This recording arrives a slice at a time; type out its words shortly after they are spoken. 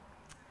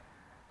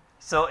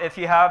So if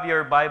you have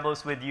your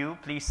Bibles with you,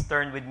 please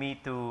turn with me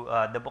to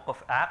the book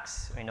of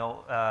Acts.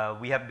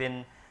 We have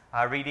been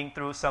reading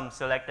through some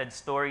selected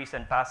stories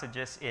and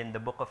passages in the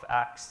book of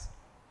Acts.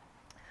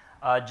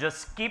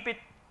 Just keep it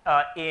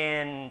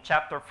in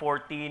chapter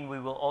 14. We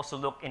will also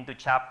look into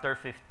chapter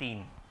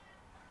 15.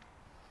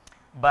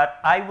 But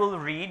I will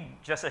read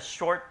just a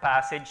short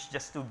passage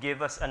just to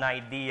give us an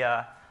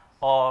idea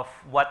of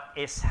what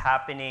is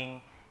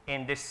happening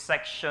in this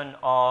section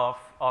of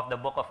the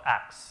book of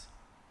Acts.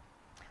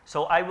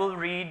 So I will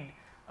read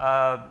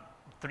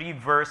 3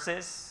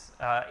 verses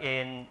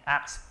in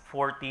Acts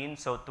 14,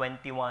 so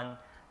 21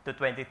 to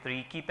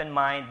 23. Keep in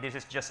mind, this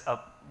is just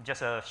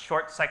a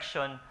short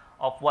section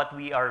of what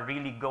we are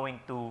really going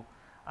to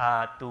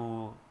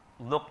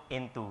look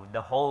into,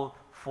 the whole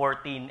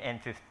 14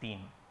 and 15.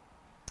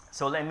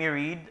 So let me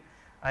read.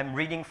 I'm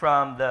reading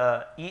from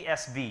the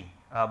ESV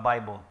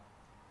Bible.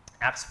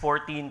 Acts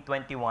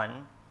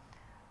 14:21.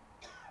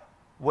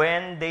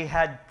 When they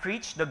had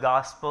preached the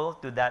gospel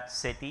to that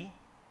city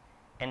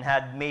and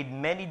had made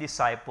many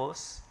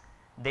disciples,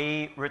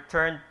 they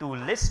returned to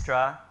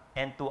Lystra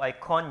and to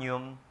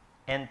Iconium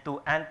and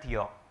to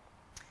Antioch,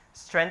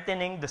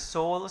 strengthening the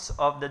souls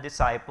of the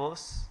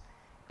disciples,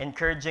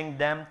 encouraging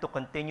them to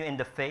continue in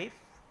the faith,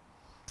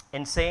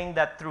 and saying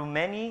that through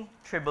many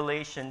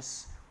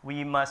tribulations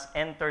we must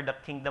enter the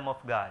kingdom of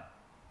God.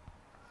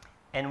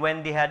 And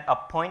when they had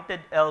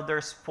appointed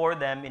elders for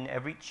them in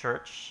every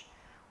church,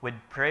 with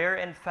prayer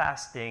and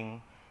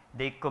fasting,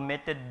 they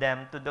committed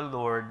them to the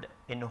Lord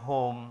in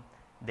whom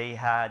they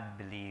had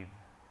believed.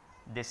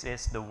 This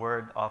is the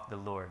word of the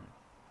Lord.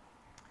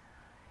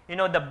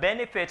 The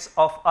benefits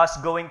of us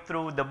going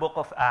through the book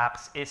of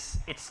Acts is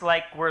it's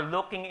like we're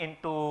looking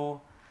into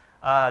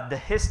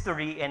the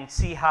history and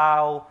see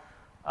how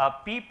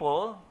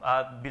people,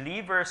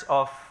 believers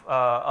of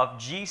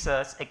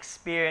Jesus,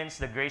 experience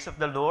the grace of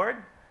the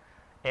Lord.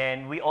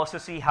 And we also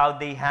see how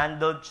they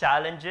handled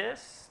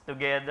challenges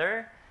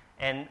together.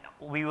 And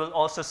we will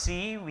also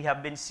we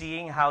have been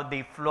seeing how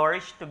they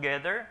flourish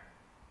together.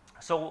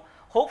 So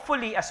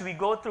hopefully as we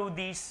go through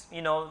these,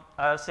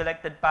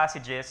 selected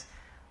passages,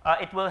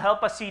 it will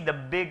help us see the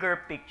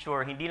bigger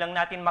picture. Hindi lang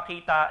natin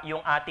makita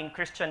yung ating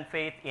Christian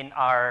faith in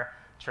our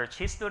church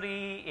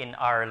history, in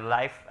our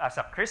life as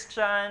a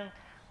Christian.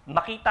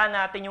 Makita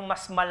natin yung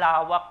mas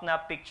malawak na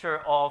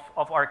picture of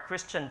our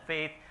Christian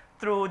faith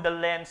through the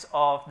lens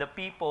of the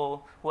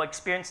people who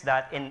experienced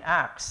that in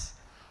Acts.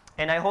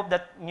 And I hope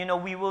that,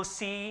 we will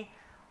see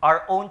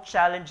our own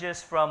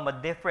challenges from a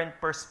different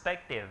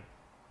perspective.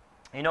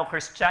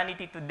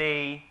 Christianity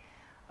today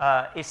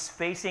is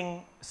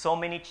facing so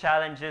many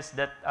challenges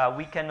that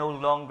we can no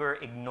longer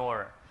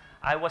ignore.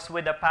 I was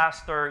with a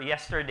pastor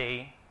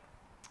yesterday.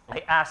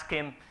 I asked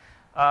him,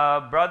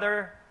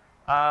 brother,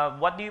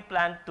 what do you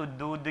plan to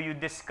do? Do you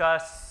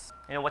discuss,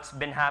 what's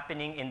been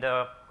happening in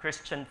the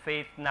Christian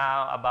faith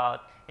now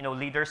about,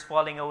 leaders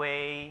falling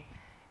away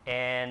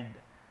and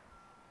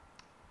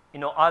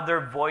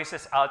other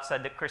voices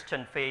outside the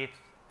Christian faith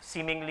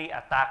seemingly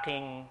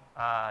attacking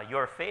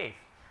your faith?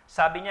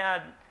 Sabi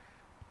niya,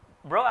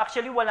 bro,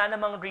 actually wala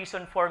namang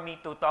reason for me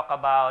to talk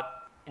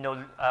about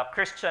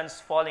Christians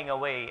falling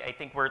away. I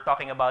think we're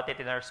talking about it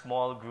in our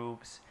small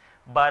groups.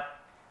 But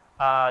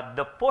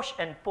the push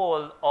and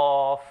pull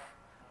of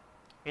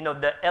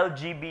the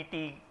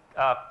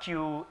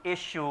LGBTQ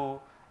issue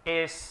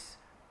is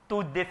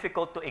too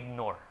difficult to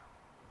ignore.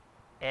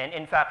 And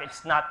in fact,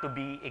 it's not to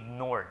be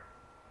ignored.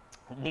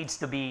 Needs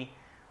to be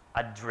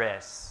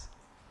addressed.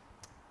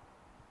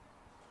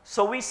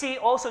 So we see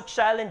also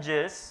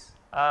challenges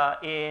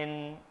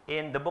in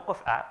the book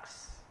of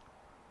Acts.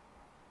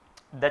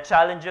 The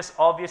challenges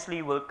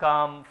obviously will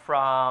come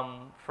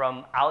from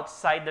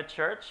outside the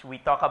church. We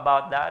talk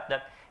about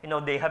that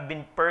they have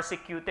been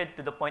persecuted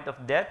to the point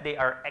of death. They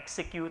are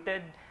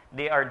executed.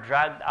 They are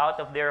dragged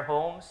out of their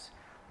homes.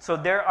 So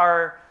there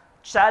are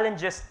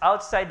challenges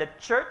outside the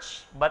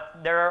church, but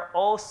there are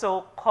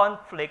also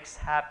conflicts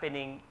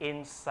happening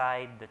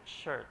inside the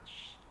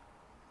church.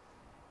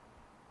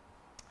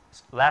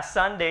 Last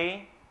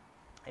Sunday,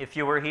 if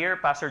you were here,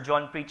 Pastor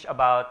John preached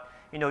about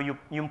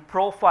yung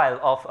profile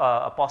of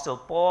Apostle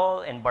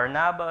Paul and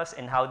Barnabas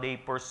and how they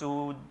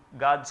pursued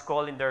God's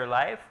call in their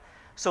life.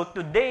 So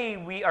today,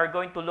 we are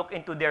going to look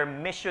into their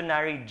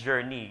missionary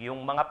journey,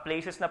 yung mga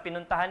places na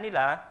pinuntahan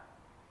nila,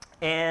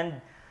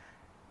 and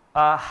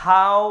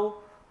how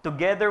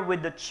together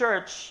with the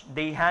church,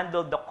 they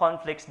handled the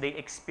conflicts they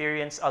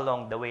experienced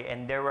along the way,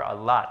 and there were a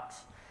lot.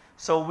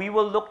 So we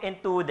will look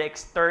into the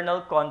external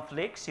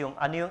conflicts, yung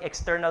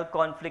external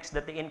conflicts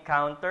that they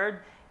encountered,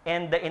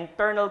 and the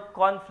internal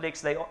conflicts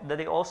that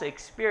they also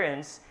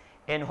experienced.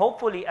 And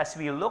hopefully, as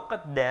we look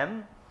at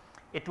them,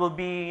 it will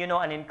be,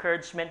 an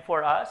encouragement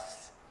for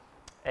us.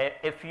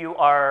 If you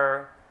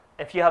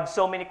have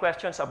so many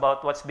questions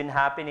about what's been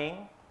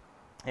happening,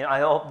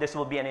 I hope this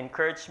will be an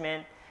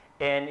encouragement.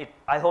 And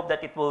I hope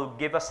that it will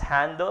give us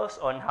handles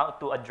on how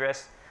to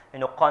address,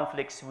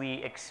 conflicts we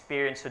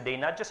experience today,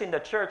 not just in the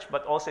church,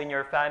 but also in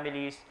your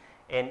families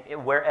and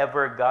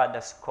wherever God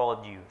has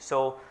called you.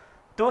 So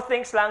Two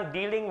things lang,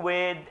 dealing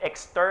with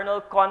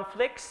external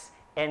conflicts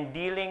and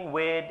dealing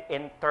with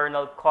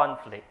internal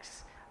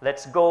conflicts.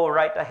 Let's go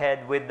right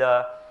ahead with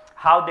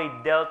how they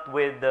dealt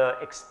with the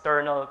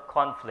external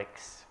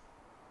conflicts.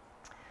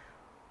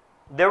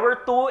 There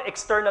were two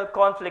external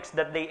conflicts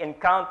that they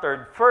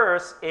encountered.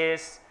 First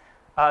is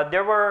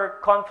there were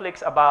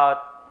conflicts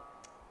about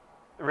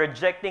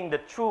rejecting the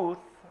truth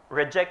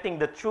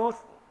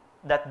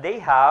that they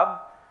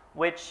have,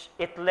 which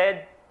it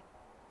led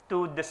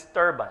to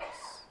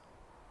disturbance.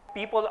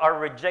 People are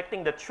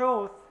rejecting the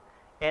truth,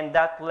 and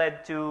that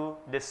led to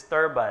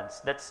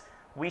disturbance.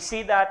 We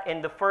see that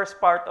in the first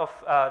part of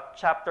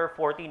chapter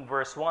 14,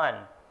 verse 1.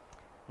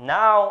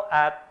 Now,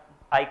 at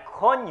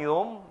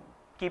Iconium,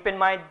 keep in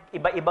mind,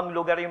 iba-ibang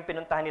lugar yung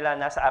pinuntahan nila.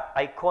 Nasa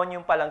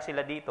Iconium pa lang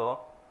sila dito.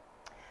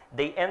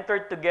 They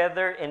entered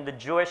together in the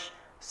Jewish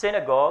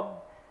synagogue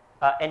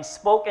and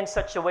spoke in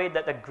such a way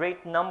that a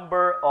great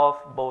number of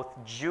both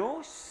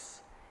Jews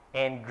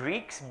and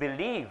Greeks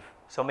believe.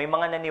 So may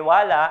mga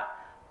naniwala,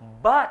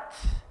 but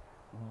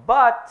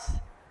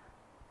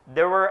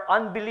there were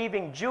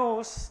unbelieving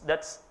Jews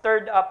that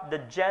stirred up the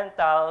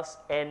Gentiles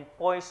and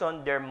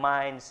poisoned their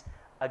minds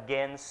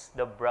against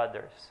the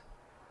brothers.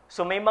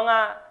 So may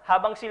mga,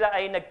 habang sila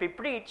ay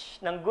nagpipreach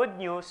ng good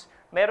news,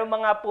 merong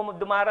mga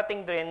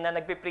dumarating din na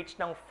nagpipreach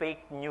ng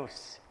fake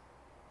news.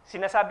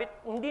 Sinasabi,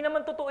 hindi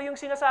naman totoo yung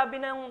sinasabi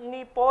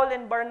ni Paul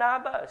and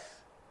Barnabas.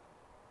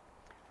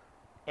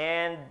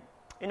 And,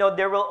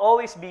 there will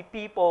always be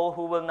people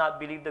who will not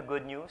believe the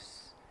good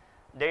news.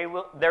 There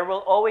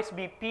will always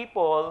be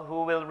people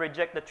who will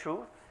reject the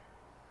truth.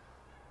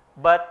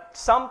 But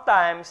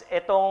sometimes,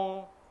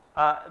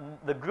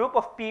 the group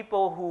of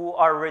people who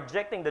are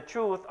rejecting the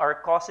truth are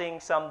causing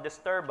some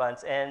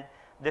disturbance, and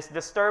this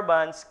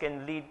disturbance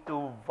can lead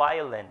to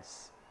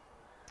violence.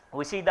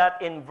 We see that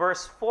in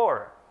verse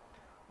 4.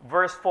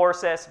 Verse 4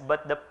 says,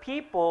 "But the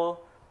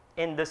people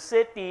in the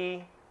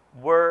city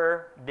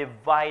were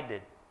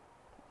divided."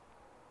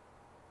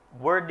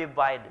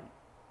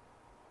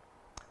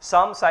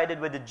 Some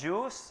sided with the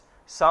Jews,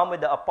 some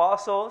with the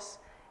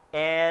apostles,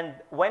 and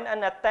when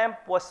an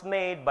attempt was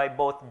made by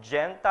both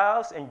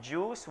Gentiles and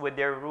Jews with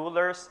their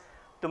rulers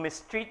to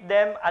mistreat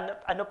them,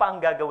 ano pa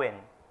ang gagawin?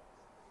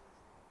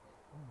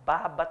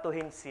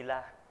 Babatuhin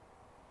sila.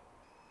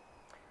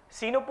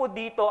 Sino po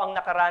dito ang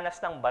nakaranas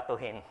ng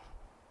batuhin?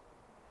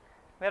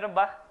 Meron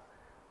ba?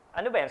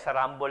 Ano ba yan? Sa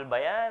Rumble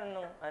ba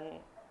yan?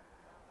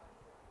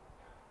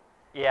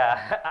 Yeah,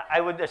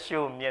 I would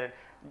assume. Yeah.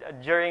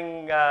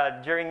 During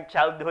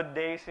childhood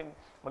days,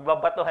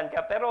 magbabatuhan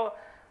ka. Pero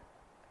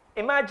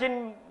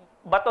imagine,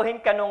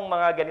 batuhin ka nung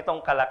mga ganitong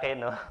kalaki,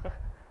 no?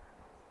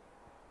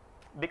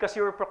 Because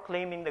you were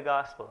proclaiming the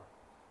gospel.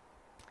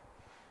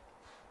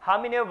 How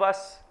many of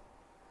us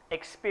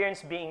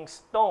experienced being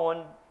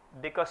stoned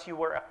because you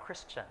were a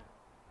Christian?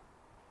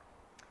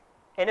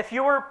 And if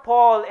you were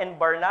Paul and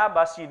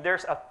Barnabas,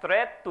 there's a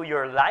threat to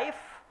your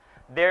life,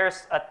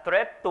 there's a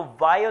threat to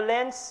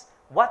violence,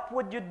 what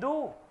would you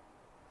do?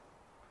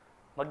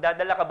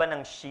 Magdadala ka ba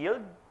ng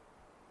shield?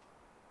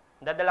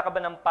 Dadala ka ba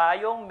ng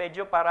payong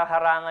medyo para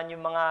harangan yung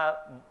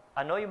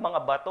mga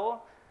bato?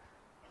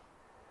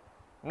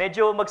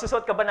 Medyo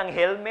magsusot ka ba ng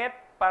helmet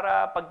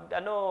para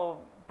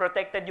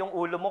protected yung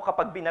ulo mo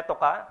kapag binato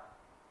ka?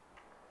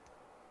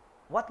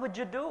 What would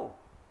you do?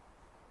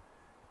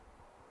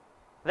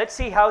 Let's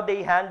see how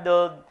they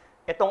handled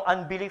itong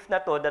unbelief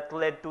na to that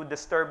led to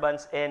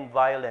disturbance and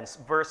violence.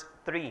 Verse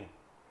 3.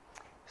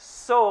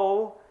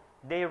 So,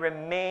 they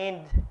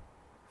remained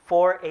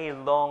for a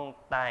long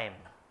time.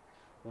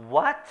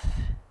 What?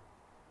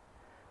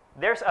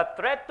 There's a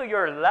threat to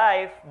your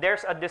life,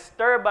 there's a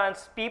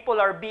disturbance, people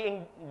are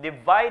being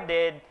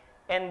divided,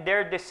 and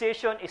their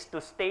decision is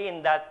to stay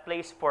in that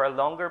place for a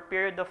longer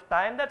period of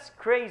time? That's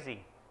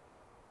crazy.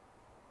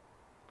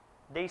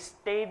 They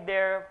stayed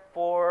there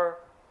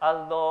for a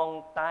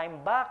long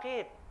time.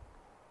 Bakit?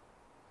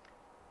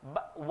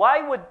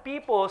 Why would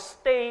people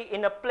stay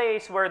in a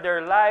place where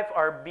their life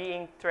are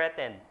being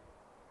threatened?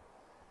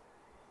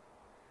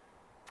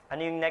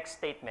 Ano yung next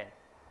statement?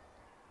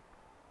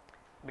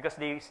 Because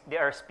they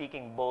are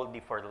speaking boldly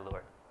for the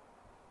Lord.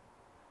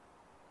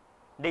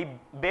 They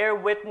bear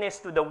witness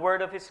to the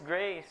word of His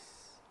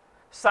grace.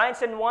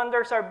 Signs and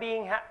wonders are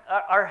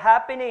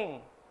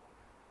happening.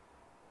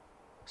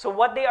 So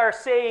what they are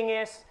saying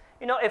is,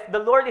 if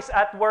the Lord is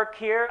at work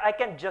here, I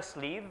can't just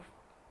leave.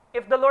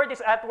 If the Lord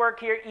is at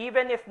work here,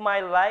 even if my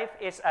life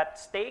is at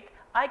stake,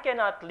 I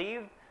cannot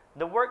leave.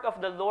 The work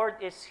of the Lord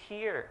is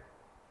here.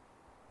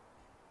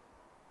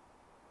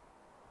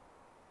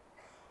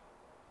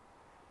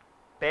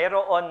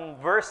 Pero on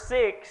verse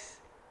 6,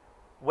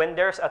 when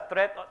there's a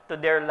threat to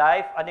their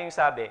life, ano yung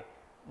sabi?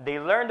 They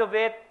learned of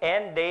it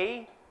and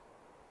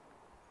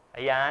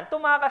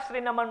tumakas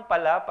rin naman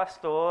pala,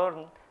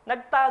 pastor.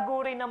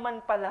 Nagtago rin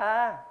naman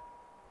pala.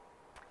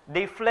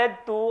 They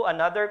fled to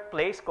another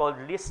place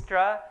called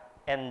Lystra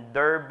and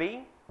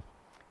Derbe,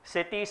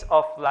 cities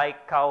of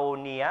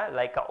Lycaonia,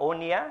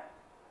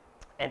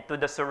 and to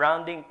the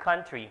surrounding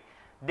country.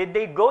 Did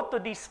they go to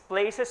these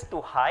places to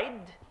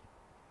hide?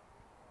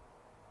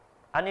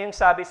 Ano yung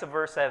sabi sa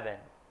verse 7?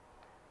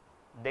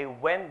 They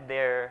went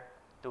there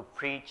to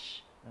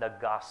preach the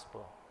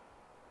gospel.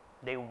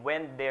 They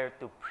went there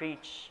to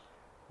preach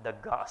the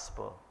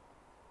gospel.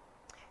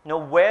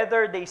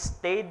 Whether they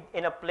stayed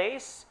in a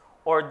place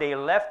or they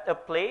left a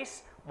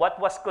place, what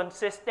was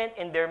consistent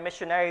in their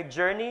missionary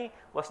journey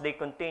was they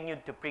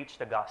continued to preach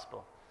the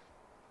gospel.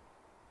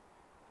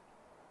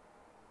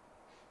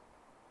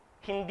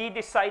 Hindi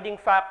deciding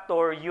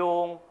factor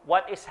yung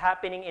what is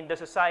happening in the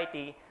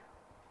society.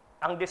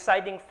 Ang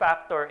deciding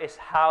factor is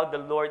how the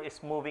Lord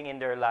is moving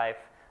in their life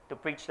to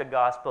preach the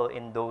gospel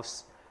in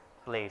those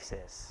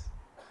places.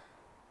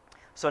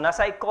 So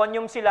nasa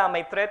Iconium sila,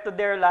 may threat to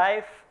their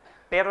life,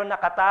 pero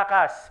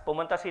nakatakas.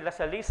 Pumunta sila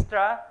sa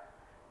Lystra,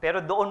 pero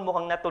doon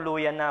mukhang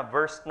natuluyan na.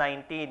 Verse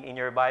 19 in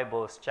your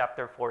Bibles,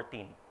 chapter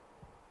 14.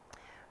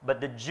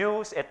 But the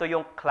Jews, ito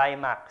yung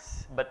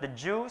climax. But the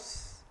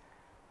Jews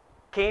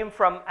came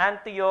from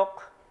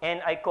Antioch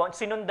and Iconium.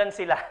 Sinundan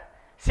sila.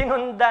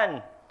 Sinundan.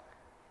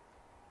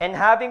 And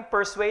having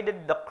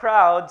persuaded the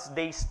crowds,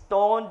 they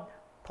stoned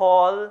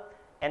Paul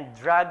and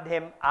dragged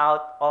him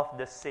out of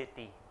the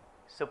city,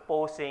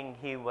 supposing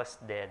he was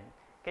dead.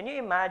 Can you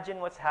imagine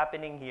what's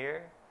happening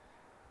here?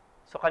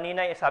 So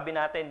kanina, sabi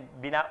natin,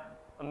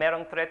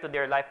 merong threat to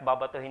their life,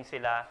 babatuhin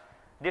sila.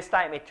 This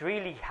time, it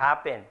really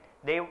happened.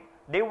 They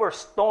were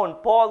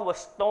stoned. Paul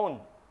was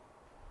stoned.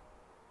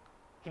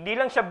 Hindi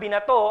lang siya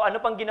binato, ano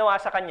pang ginawa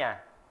sa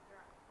kanya?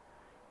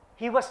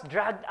 He was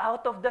dragged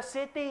out of the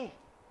city.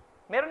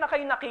 Meron na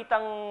kayong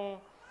nakitang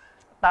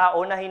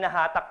tao na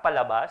hinahatak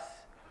palabas?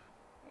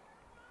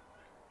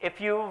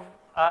 If you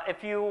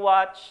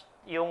watch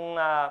yung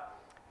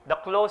the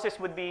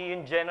closest would be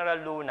yung General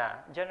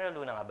Luna. General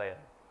Luna nga ba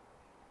yun?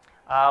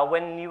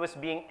 When he was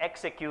being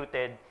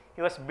executed,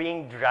 he was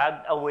being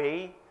dragged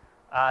away,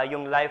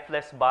 yung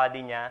lifeless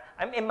body niya.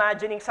 I'm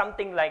imagining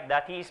something like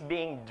that. He is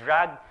being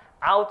dragged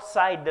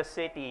outside the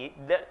city.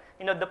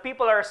 The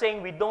people are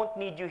saying, we don't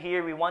need you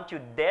here, we want you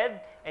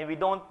dead, and we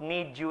don't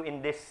need you in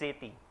this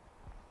city.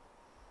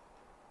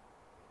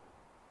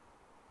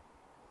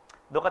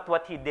 Look at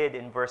what he did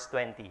in verse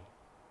 20.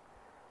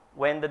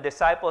 When the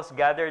disciples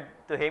gathered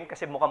to him,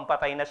 kasi mukhang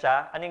patay na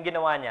siya, ano yung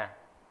ginawa niya?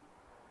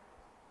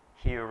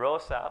 He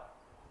rose up,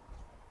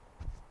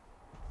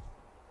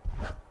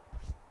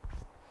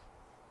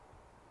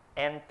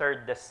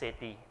 entered the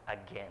city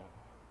again.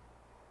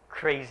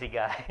 Crazy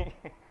guy.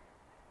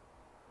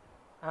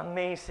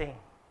 Amazing.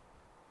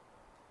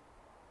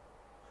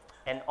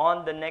 And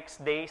on the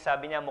next day,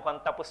 sabi niya, mukhang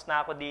tapos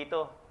na ako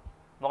dito.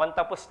 Mukhang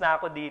tapos na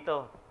ako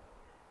dito.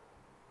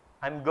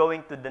 I'm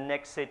going to the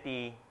next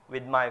city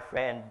with my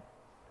friend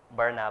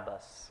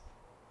Barnabas.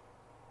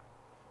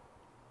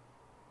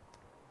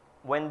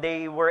 When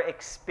they were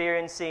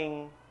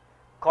experiencing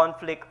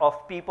conflict of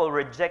people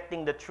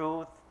rejecting the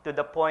truth to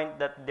the point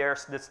that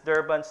there's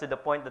disturbance, to the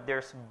point that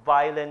there's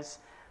violence,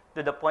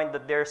 to the point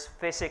that there's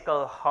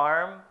physical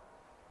harm,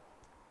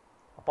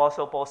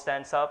 Apostle Paul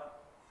stands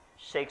up,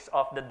 shakes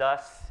off the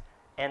dust,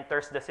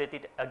 enters the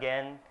city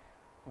again,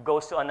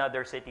 goes to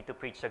another city to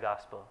preach the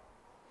gospel.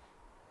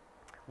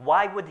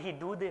 Why would he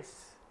do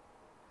this?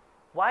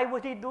 Why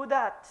would he do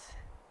that?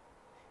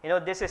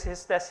 This is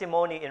his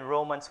testimony in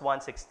Romans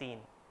 1:16.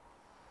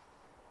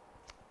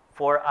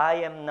 For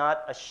I am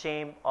not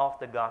ashamed of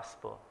the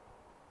gospel,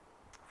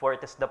 for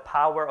it is the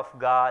power of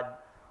God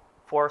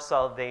for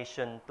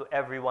salvation to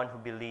everyone who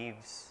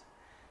believes,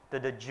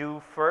 to the Jew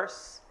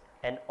first,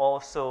 and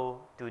also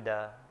to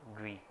the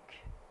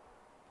Greek.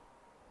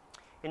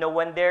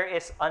 When there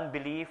is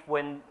unbelief,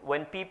 when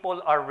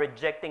people are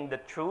rejecting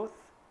the truth,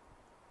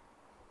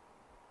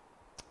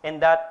 and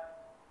that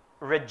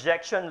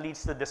rejection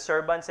leads to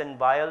disturbance and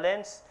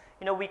violence,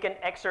 we can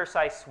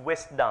exercise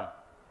wisdom.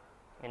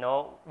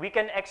 We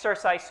can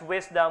exercise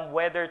wisdom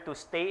whether to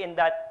stay in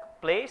that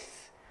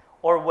place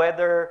or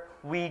whether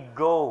we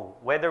go,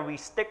 whether we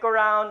stick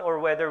around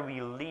or whether we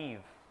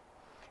leave.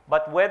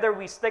 But whether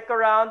we stick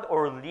around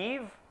or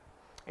leave,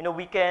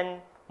 we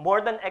can,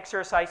 more than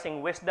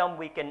exercising wisdom,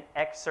 we can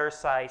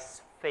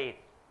exercise faith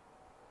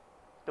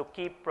to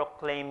keep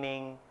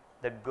proclaiming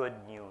the good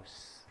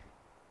news.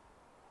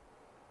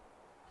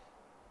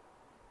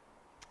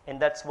 And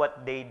that's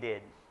what they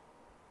did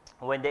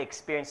when they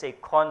experienced a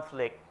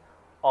conflict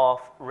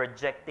of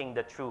rejecting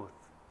the truth.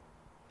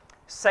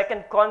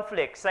 Second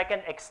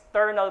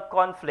external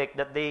conflict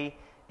that they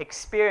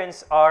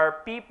experience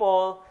are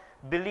people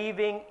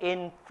believing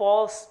in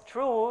false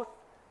truth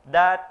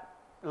that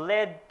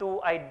led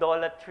to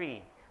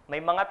idolatry.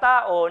 May mga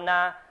tao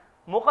na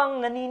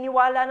mukhang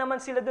naniniwala naman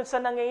sila dun sa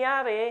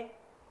nangyayari,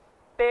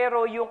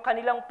 pero yung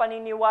kanilang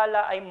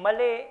paniniwala ay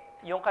mali,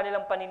 yung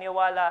kanilang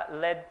paniniwala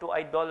led to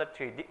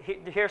idolatry.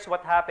 Here's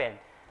what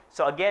happened.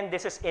 So again,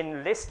 this is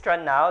in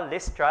Lystra now,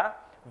 Lystra,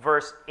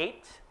 verse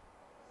 8.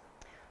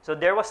 So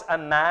there was a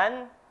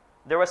man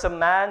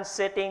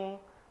sitting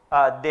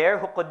there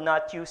who could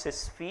not use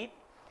his feet.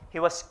 He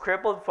was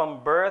crippled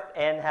from birth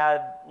and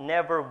had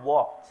never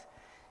walked.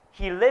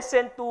 He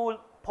listened to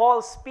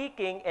Paul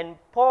speaking, and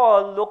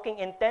Paul, looking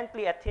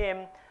intently at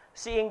him,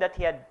 seeing that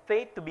he had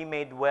faith to be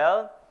made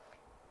well,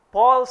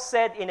 Paul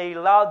said in a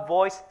loud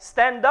voice,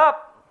 "Stand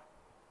up!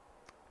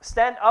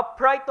 Stand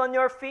upright on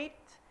your feet."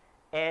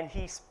 And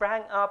he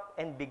sprang up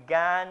and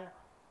began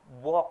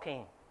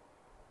walking.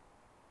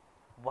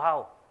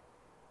 Wow.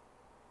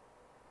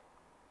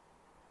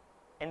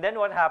 And then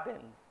what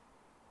happened?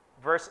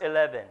 Verse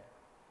 11.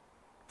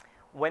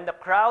 When the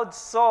crowd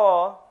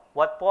saw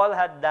what Paul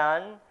had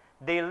done,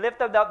 they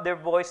lifted up their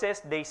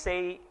voices. They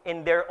say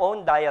in their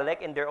own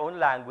dialect, in their own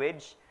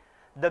language,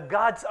 "The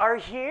gods are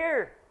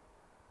here.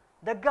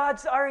 The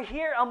gods are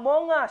here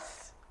among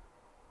us."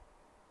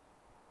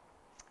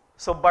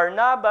 So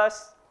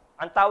Barnabas,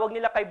 ang tawag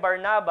nila kay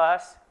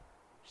Barnabas,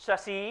 siya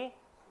si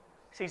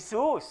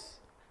Zeus.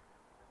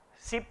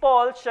 Si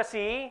Paul, siya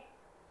si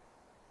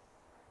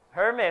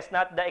Hermes,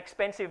 not the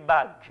expensive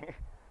bag.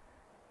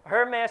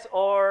 Hermes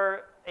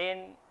or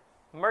in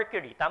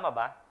Mercury, tama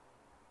ba?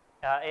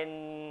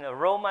 In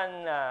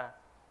Roman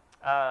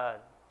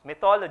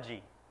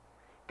mythology.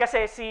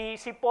 Kasi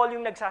si Paul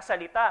yung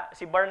nagsasalita.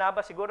 Si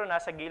Barnabas siguro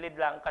nasa gilid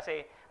lang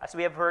kasi as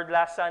we have heard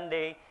last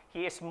Sunday,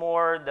 he is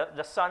more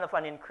the son of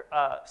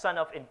son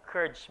of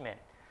encouragement.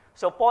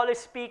 So Paul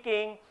is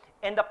speaking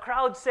and the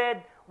crowd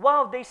said,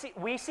 "Wow,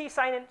 we see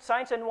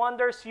signs and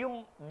wonders.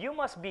 You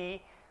must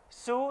be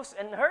Zeus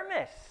and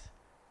Hermes.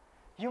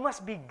 You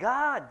must be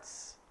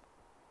gods."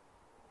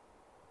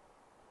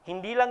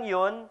 Hindi lang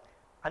yun,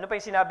 ano pa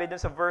yung sinabi dun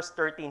sa verse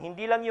 13?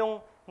 Hindi lang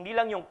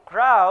yung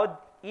crowd,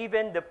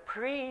 even the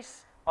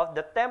priest of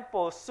the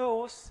temple,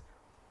 Zeus,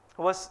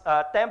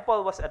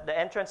 temple was at the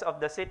entrance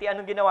of the city.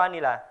 Anong ginawa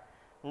nila?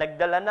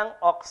 Nagdala ng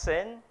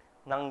oxen,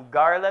 ng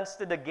garlands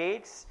to the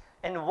gates,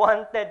 and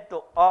wanted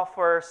to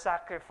offer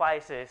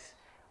sacrifices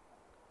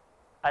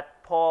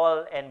at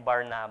Paul and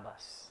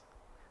Barnabas.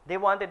 They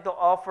wanted to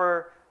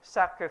offer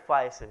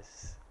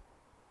sacrifices.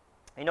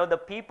 You know, the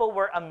people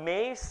were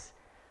amazed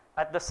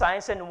at the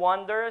signs and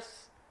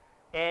wonders.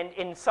 And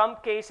in some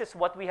cases,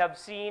 what we have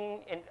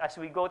seen as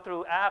we go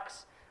through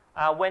Acts,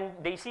 when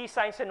they see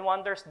signs and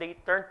wonders, they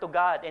turn to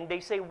God and they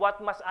say,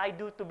 "What must I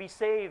do to be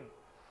saved?"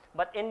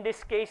 But in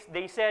this case,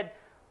 they said,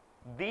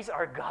 "These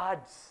are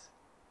gods."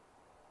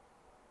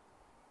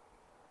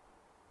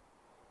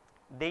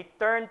 They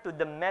turned to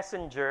the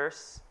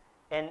messengers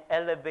and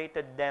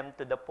elevated them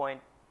to the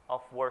point of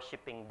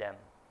worshiping them.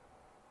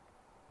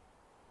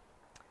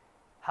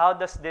 How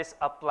does this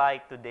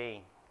apply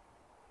today?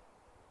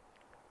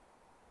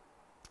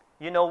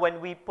 You know,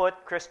 when we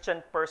put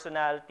Christian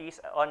personalities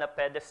on a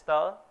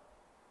pedestal,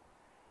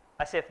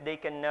 as if they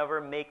can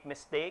never make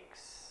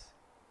mistakes,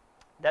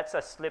 that's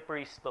a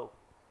slippery slope.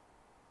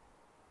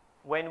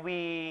 When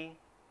we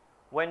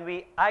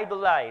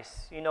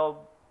idolize, you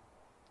know,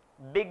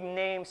 big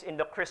names in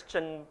the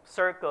Christian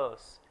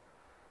circles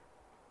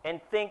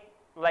and think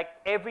like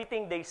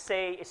everything they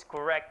say is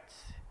correct,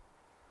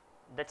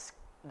 that's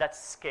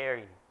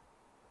scary.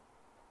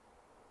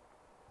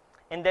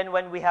 And then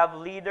when we have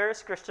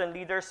leaders, Christian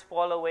leaders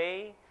fall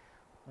away,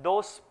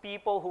 those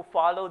people who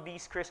follow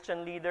these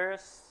Christian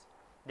leaders,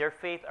 their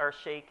faith are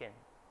shaken.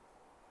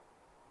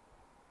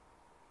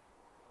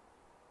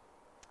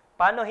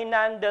 Paano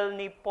hinandle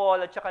ni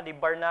Paul at saka ni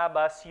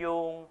Barnabas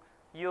yung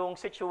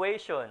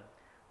situation?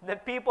 The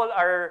people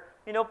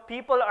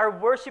are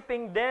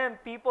worshiping them.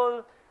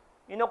 People,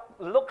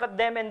 look at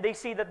them and they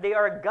see that they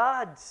are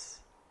gods.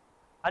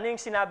 Ano yung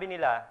sinabi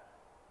nila?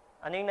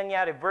 Ano yung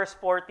nangyari? Verse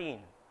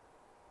 14.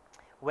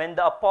 When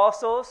the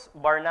apostles,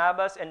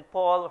 Barnabas and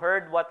Paul,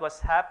 heard what was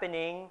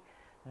happening,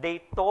 they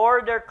tore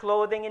their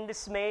clothing in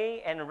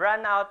dismay and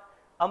ran out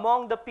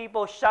among the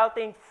people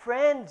shouting,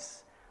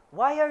 "Friends,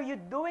 why are you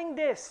doing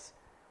this?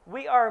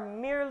 We are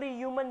merely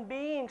human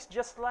beings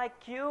just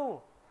like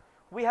you.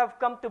 We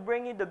have come to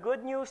bring you the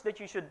good news that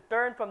you should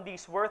turn from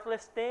these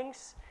worthless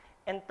things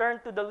and turn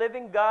to the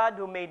living God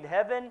who made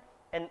heaven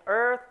and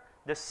earth,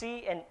 the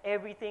sea, and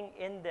everything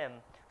in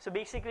them." So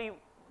basically,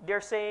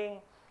 they're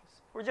saying,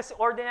 we're just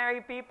ordinary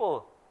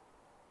people.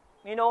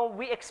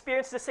 We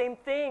experience the same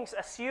things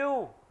as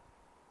you.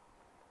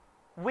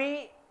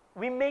 We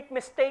make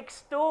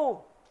mistakes too.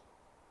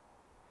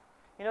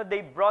 They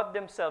brought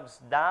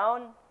themselves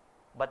down,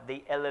 but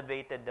they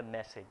elevated the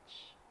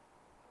message.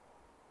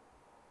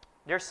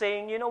 They're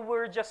saying,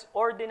 we're just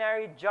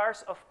ordinary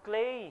jars of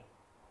clay.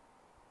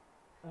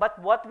 But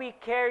what we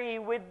carry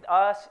with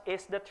us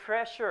is the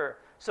treasure.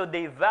 So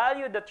they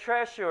value the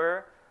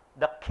treasure.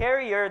 The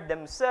carrier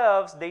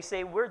themselves, they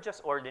say, we're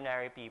just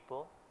ordinary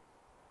people.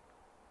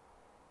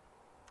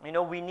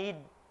 We need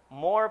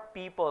more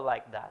people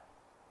like that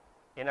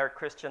in our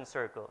Christian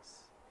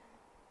circles.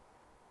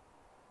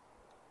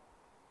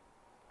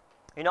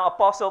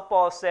 Apostle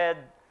Paul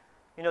said,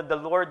 the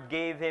Lord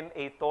gave him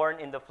a thorn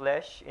in the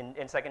flesh in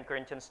 2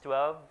 Corinthians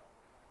 12.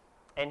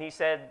 And he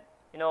said,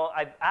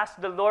 I've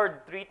asked the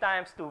Lord 3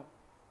 times to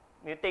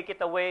take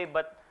it away,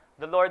 but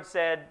the Lord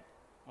said,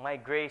 "My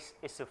grace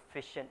is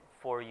sufficient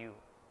for you."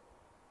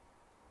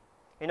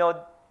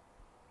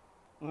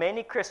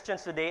 Many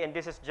Christians today, and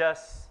this is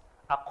just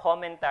a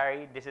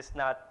commentary, this is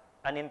not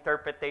an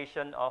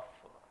interpretation of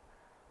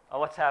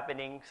what's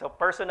happening. So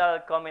personal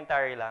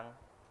commentary lang.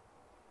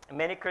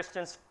 Many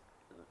Christians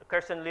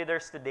Christian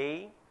leaders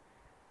today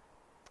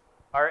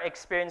are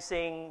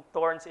experiencing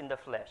thorns in the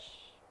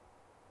flesh.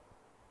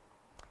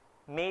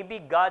 Maybe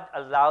God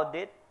allowed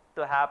it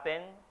to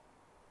happen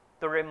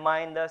to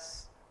remind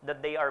us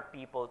that they are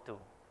people too.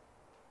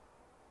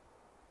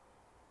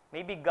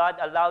 Maybe God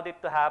allowed it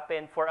to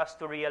happen for us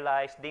to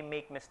realize they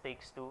make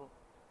mistakes too.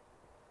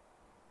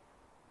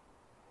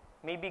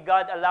 Maybe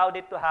God allowed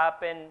it to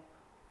happen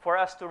for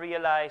us to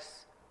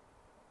realize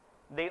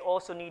they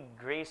also need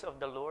grace of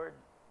the Lord.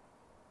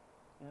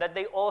 That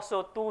they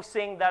also too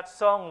sing that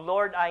song,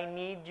 Lord, I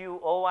need you,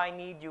 oh, I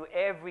need you,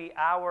 every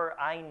hour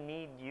I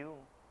need you.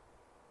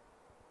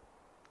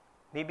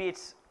 Maybe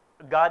it's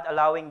God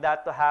allowing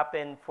that to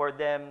happen for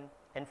them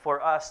and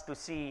for us to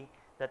see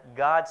that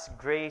God's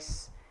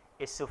grace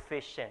is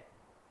sufficient,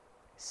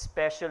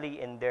 especially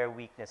in their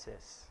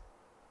weaknesses.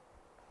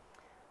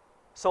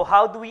 So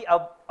how do we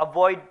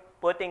avoid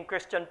putting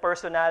Christian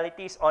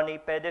personalities on a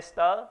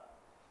pedestal?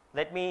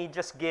 Let me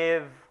just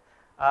give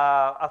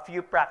a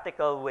few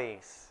practical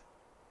ways.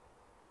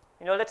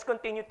 Let's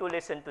continue to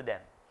listen to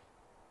them.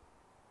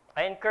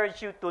 I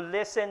encourage you to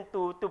listen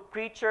to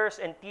preachers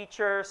and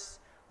teachers,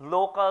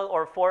 local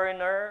or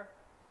foreigner.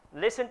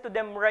 Listen to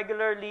them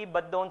regularly,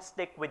 but don't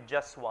stick with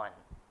just one.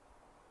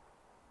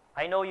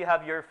 I know you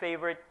have your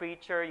favorite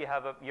preacher, you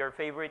have your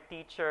favorite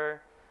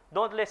teacher.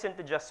 Don't listen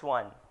to just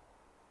one.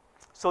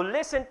 So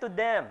listen to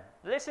them.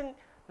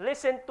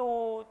 Listen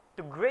to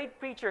great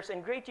preachers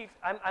and great teachers.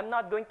 I'm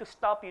not going to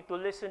stop you to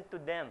listen to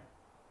them.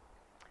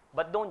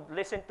 But don't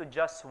listen to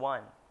just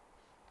one.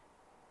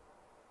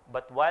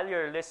 But while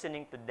you're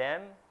listening to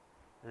them,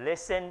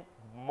 listen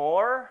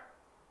more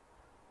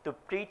to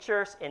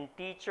preachers and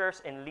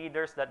teachers and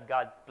leaders that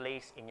God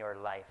placed in your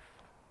life.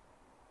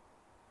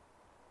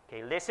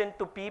 Okay, listen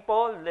to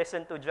people,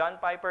 listen to John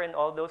Piper and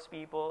all those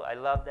people. I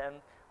love them.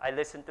 I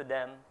listen to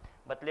them.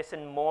 But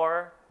listen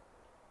more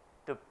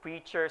to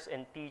preachers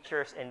and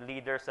teachers and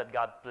leaders that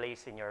God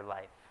placed in your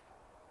life.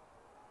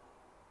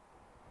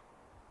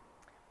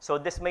 So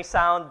this may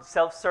sound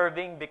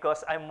self-serving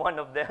because I'm one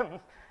of them.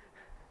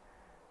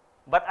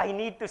 But I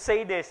need to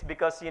say this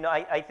because,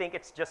 I think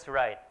it's just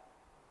right.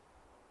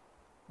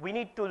 We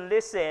need to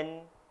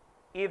listen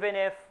even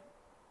if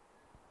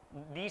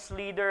these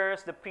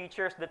leaders, the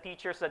preachers, the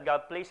teachers that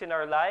God placed in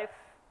our life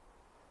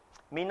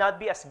may not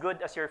be as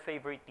good as your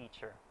favorite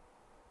teacher.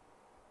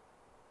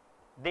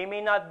 They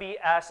may not be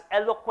as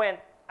eloquent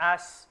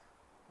as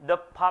the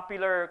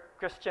popular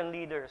Christian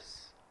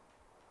leaders.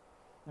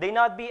 They may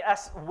not be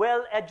as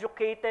well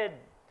educated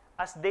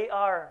as they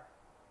are.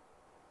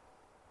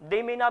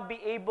 They may not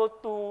be able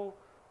to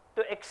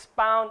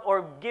expound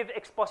or give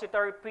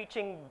expository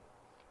preaching,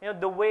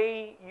 the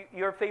way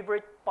your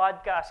favorite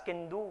podcast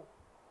can do.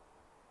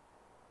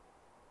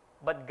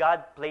 But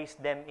God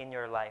placed them in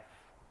your life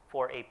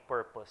for a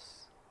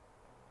purpose.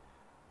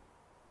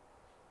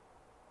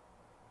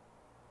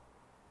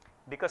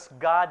 Because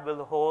God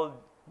will hold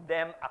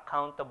them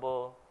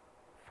accountable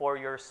for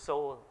your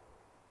soul.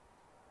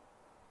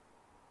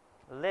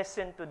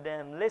 Listen to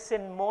them.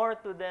 Listen more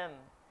to them.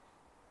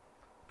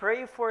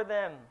 Pray for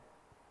them.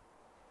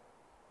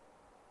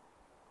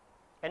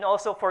 And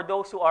also for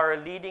those who are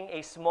leading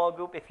a small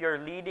group, if you're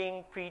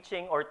leading,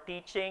 preaching, or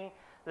teaching,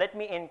 let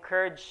me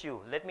encourage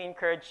you. Let me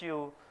encourage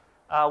you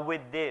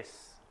with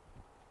this.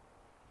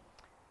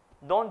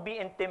 Don't be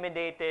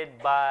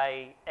intimidated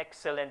by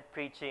excellent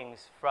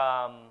preachings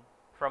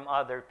from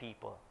other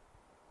people.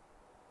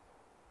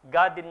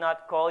 God did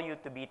not call you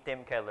to be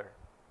Tim Keller.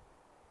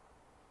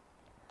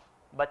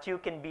 But you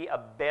can be a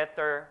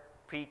better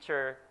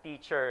preacher,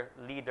 teacher,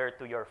 leader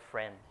to your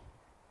friend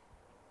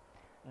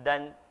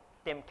than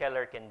Tim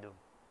Keller can do,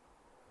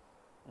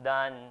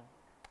 than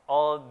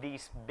all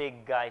these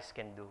big guys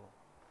can do.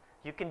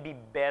 You can be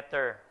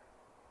better.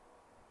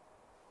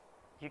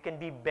 You can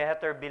be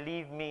better,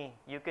 believe me.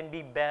 You can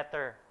be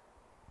better.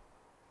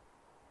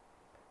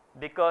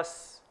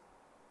 Because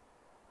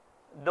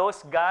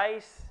those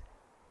guys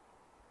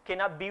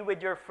cannot be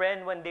with your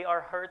friend when they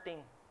are hurting.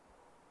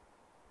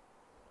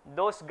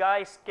 Those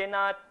guys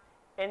cannot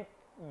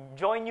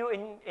join you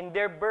in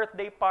their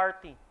birthday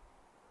party.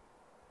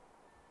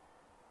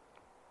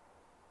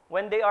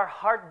 When they are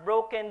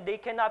heartbroken, they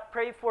cannot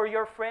pray for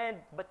your friend,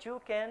 but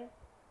you can.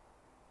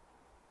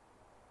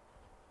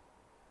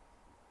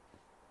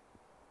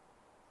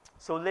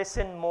 So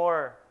listen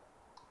more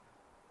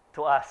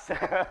to us.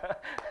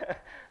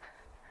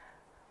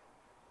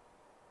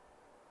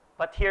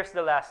 But here's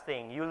the last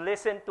thing. You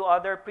listen to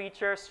other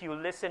preachers, you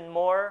listen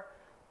more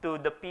to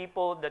the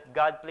people that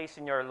God placed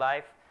in your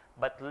life,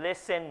 but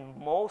listen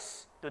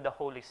most to the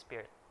Holy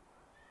Spirit.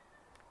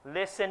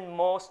 Listen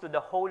most to the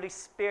Holy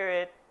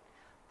Spirit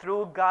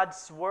through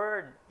God's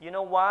Word. You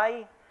know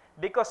why?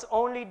 Because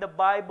only the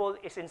Bible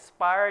is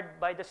inspired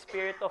by the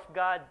Spirit of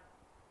God.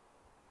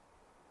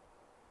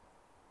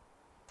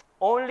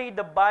 Only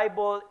the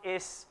Bible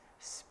is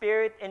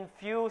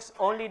Spirit-infused.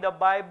 Only the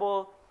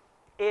Bible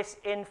is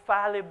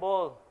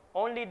infallible.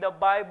 Only the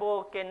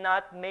Bible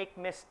cannot make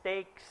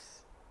mistakes.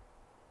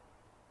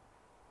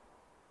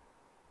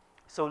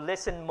 So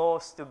listen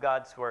most to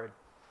God's Word.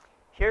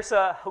 Here's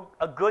a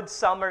good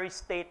summary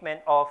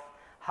statement of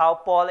how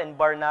Paul and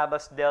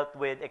Barnabas dealt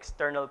with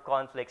external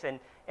conflicts.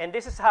 And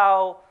this is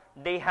how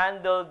they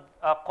handled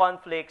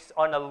conflicts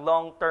on a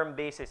long-term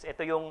basis.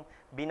 Ito yung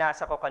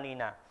binasa ko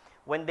kanina.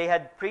 When they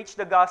had preached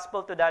the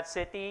gospel to that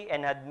city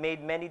and had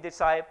made many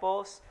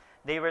disciples,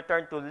 they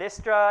returned to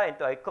Lystra and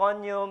to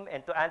Iconium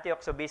and to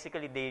Antioch. So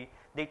basically,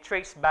 they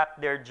traced back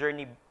their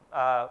journey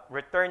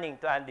returning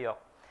to Antioch.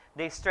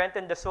 They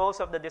strengthened the souls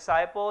of the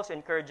disciples,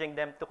 encouraging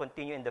them to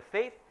continue in the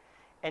faith,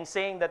 and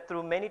saying that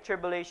through many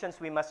tribulations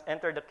we must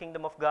enter the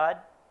kingdom of God.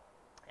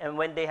 And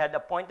when they had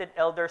appointed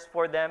elders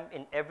for them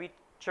in every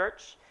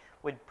church,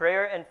 with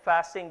prayer and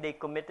fasting, they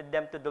committed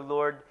them to the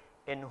Lord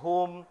in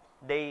whom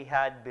they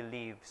had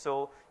believed.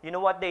 So, you know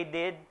what they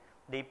did?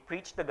 They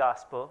preached the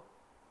gospel.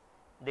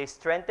 They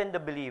strengthened the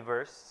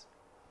believers.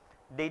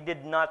 They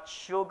did not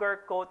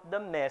sugarcoat the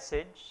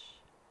message.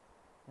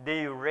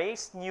 They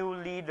raised new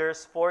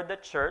leaders for the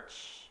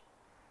church.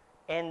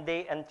 And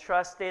they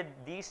entrusted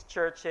these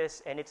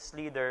churches and its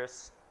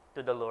leaders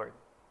to the Lord.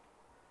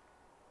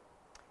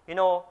 You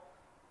know,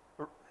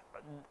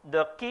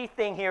 the key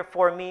thing here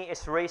for me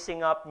is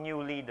raising up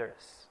new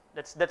leaders.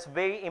 That's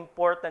very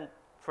important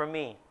for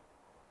me.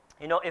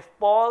 You know, if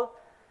Paul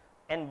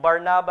and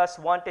Barnabas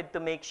wanted to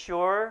make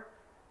sure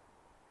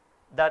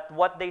that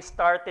what they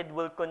started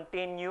will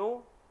continue,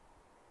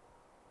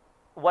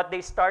 what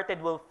they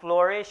started will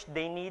flourish,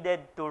 they needed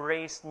to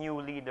raise new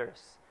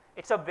leaders.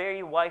 It's a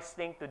very wise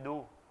thing to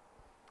do.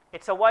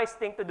 It's a wise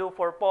thing to do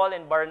for Paul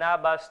and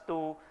Barnabas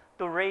to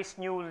raise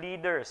new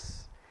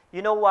leaders.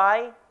 You know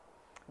why?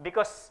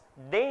 Because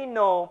they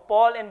know,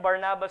 Paul and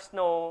Barnabas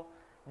know,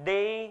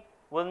 they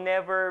will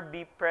never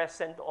be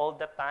present all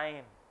the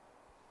time.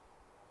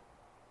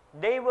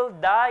 They will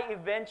die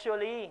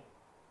eventually.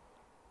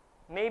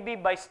 Maybe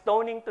by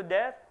stoning to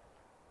death,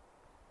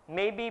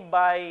 maybe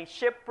by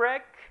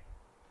shipwreck,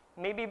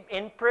 maybe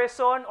in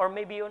prison, or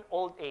maybe in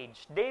old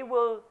age. They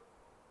will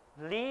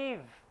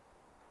leave.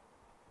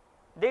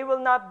 They will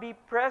not be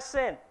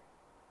present.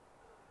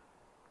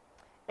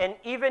 And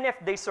even if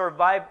they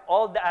survive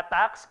all the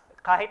attacks,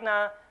 kahit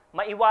na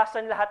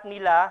maiwasan lahat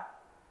nila,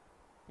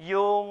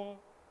 yung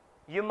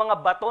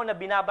mga bato na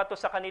binabato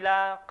sa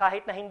kanila,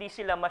 kahit na hindi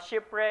sila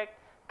ma-shipwreck,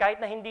 kahit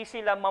na hindi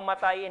sila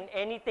mamatay in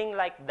anything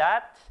like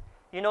that,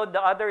 you know,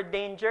 the other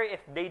danger,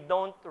 if they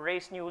don't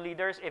raise new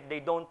leaders, if they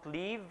don't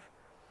leave,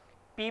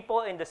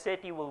 people in the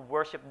city will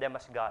worship them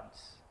as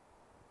gods.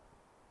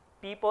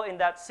 People in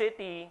that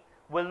city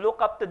will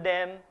look up to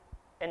them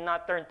and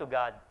not turn to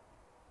God.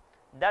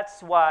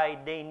 That's why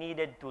they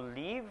needed to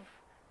leave.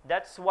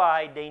 That's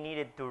why they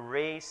needed to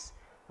raise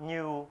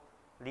new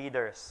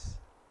leaders.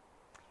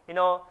 You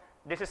know,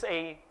 this is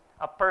a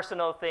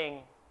personal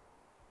thing.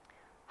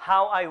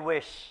 How I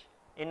wish,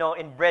 you know,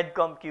 in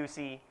Breadcom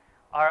QC,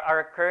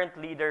 our current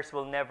leaders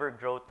will never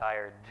grow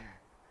tired.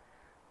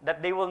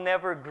 That they will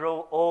never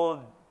grow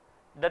old.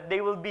 That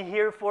they will be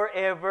here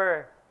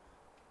forever.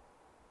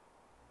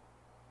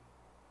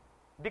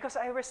 Because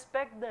I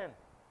respect them.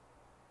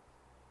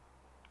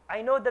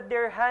 I know that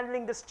they're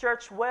handling this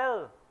church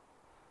well.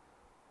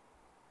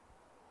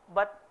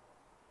 But,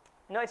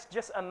 you know, it's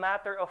just a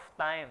matter of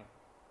time.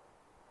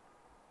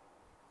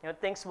 You know,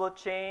 things will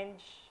change.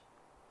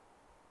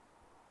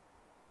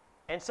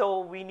 And so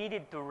we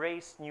needed to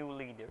raise new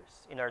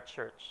leaders in our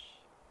church.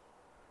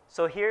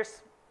 So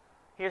here's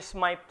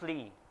my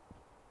plea.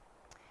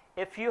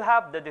 If you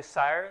have the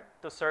desire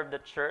to serve the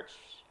church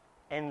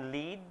and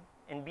lead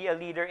and be a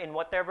leader in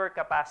whatever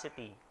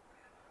capacity,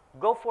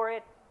 go for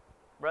it.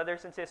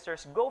 Brothers and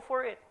sisters, go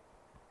for it.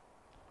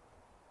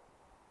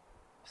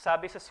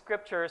 Sabi sa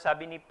scripture,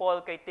 sabi ni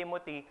Paul kay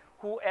Timothy,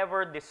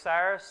 whoever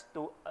desires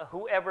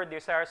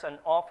an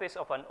office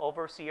of an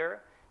overseer,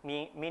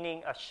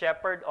 meaning a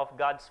shepherd of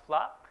God's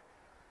flock,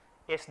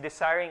 is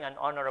desiring an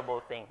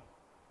honorable thing.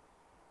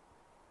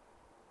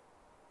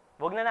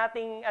 Wag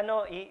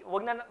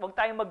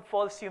tayong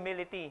mag-false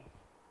humility.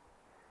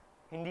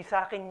 Hindi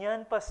sa akin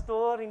yan,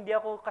 pastor. Hindi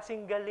ako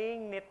kasing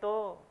galing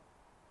nito.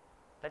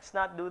 Let's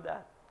not do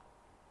that.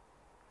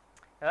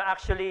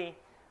 Actually,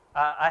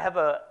 I have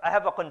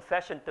a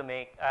confession to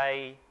make.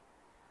 I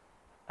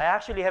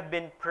actually have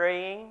been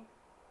praying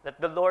that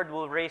the Lord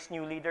will raise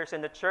new leaders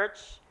in the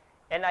church,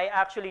 and I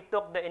actually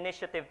took the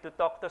initiative to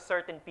talk to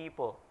certain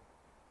people.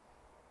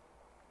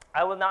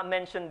 I will not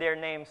mention their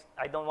names.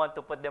 I don't want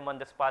to put them on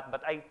the spot,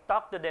 but I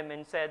talked to them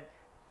and said,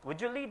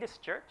 "Would you lead this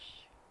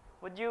church?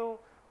 Would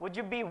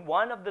you be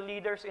one of the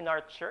leaders in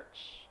our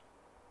church?"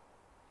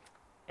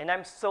 And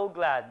I'm so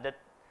glad that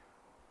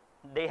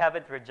they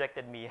haven't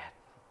rejected me yet.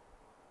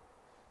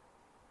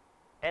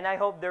 And I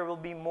hope there will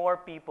be more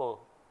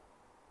people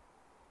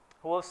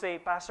who will say,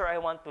 "Pastor,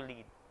 I want to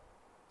lead.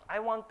 I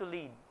want to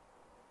lead."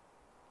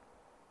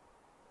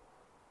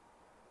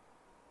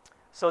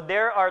 So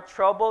there are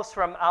troubles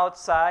from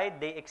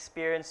outside. They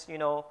experience, you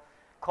know,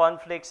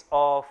 conflicts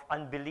of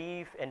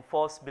unbelief and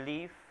false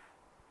belief.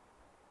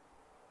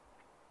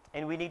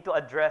 And we need to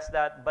address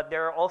that. But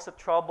there are also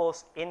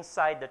troubles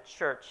inside the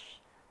church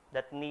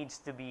that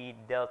needs to be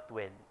dealt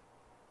with.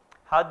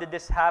 How did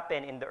this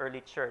happen in the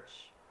early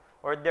church?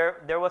 Or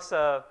there was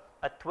a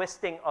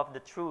twisting of the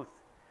truth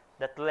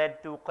that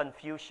led to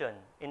confusion.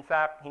 In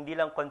fact, hindi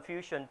lang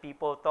confusion,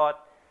 people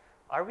thought,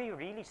 are we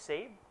really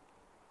saved?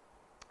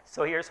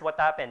 So here's what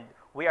happened.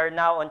 We are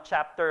now on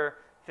chapter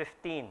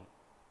 15.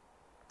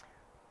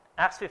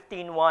 Acts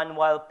 15:1,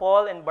 while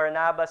Paul and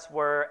Barnabas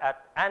were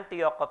at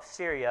Antioch of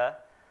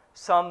Syria,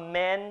 some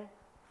men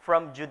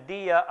from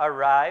Judea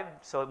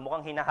arrived. So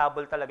mukhang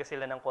hinahabol talaga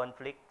sila ng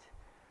conflict.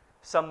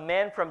 Some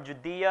men from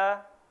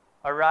Judea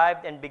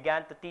arrived and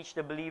began to teach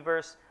the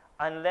believers,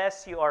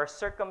 unless you are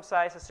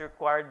circumcised as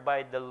required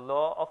by the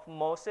law of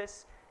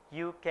Moses,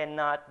 you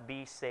cannot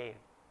be saved.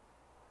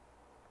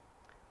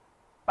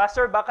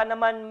 Pastor, baka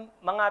naman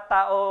mga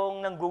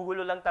taong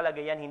nanggugulo lang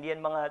talaga yan, hindi yan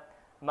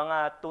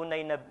mga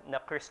tunay na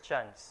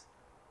Christians.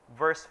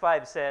 Verse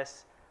 5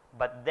 says,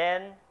 but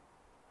then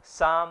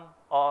some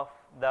of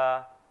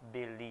the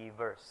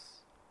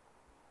believers.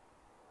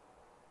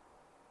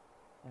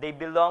 They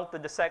belonged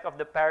to the sect of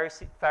the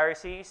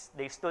Pharisees.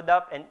 They stood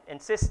up and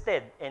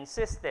insisted,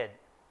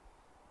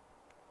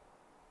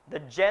 the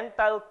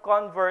Gentile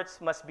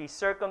converts must be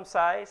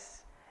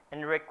circumcised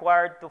and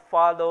required to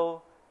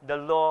follow the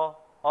law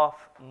of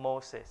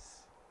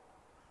Moses.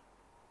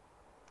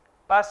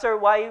 Pastor,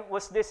 why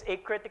was this a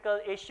critical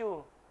issue?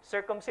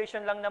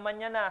 Circumcision lang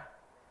naman yan ah.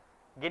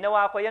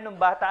 Ginawa ko yan nung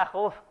bata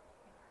ako.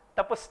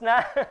 Tapos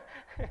na.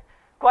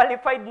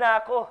 Qualified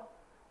na ako.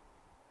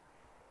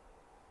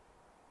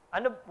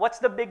 What's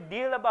the big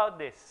deal about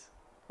this?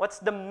 What's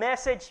the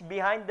message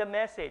behind the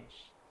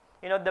message?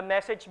 You know, the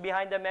message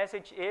behind the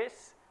message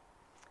is,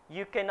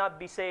 you cannot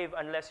be saved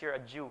unless you're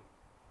a Jew.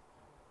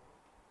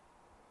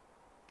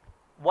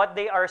 What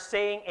they are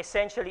saying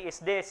essentially is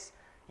this: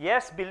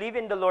 yes, believe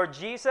in the Lord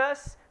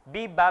Jesus,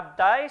 be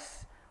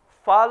baptized,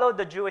 follow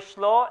the Jewish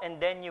law, and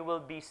then you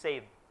will be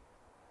saved.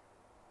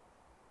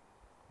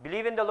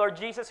 Believe in the Lord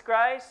Jesus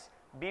Christ,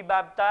 be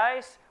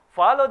baptized,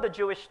 follow the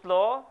Jewish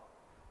law,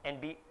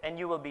 and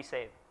you will be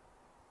saved.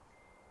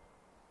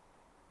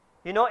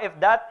 You know, if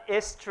that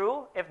is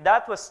true, if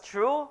that was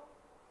true,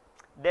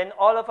 then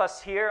all of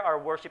us here are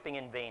worshiping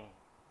in vain.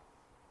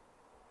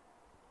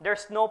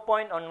 There's no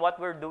point on what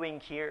we're doing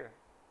here.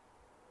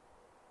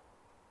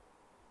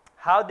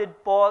 How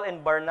did Paul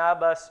and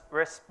Barnabas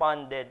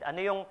responded?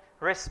 Ano yung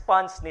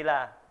response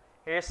nila?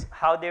 Here's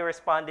how they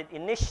responded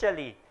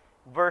initially.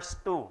 Verse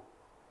 2.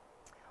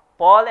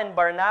 Paul and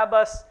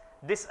Barnabas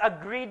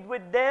disagreed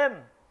with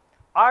them,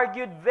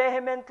 argued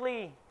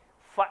vehemently.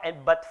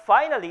 But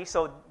finally,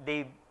 so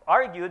they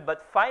argued,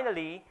 but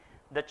finally,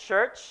 the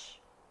church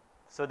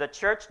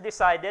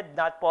decided,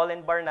 not Paul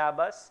and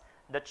Barnabas,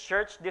 the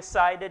church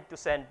decided to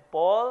send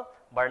Paul,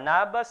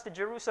 Barnabas to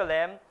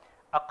Jerusalem,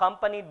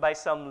 accompanied by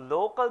some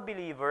local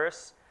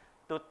believers,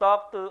 to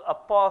talk to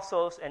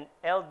apostles and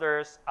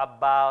elders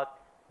about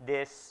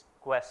this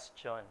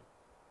question.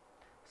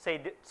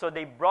 So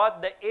they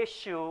brought the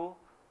issue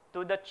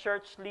to the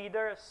church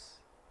leaders.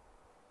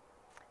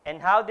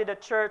 And how did the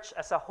church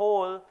as a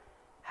whole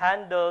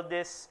handle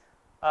this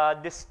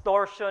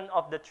distortion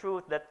of the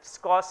truth that's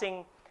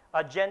causing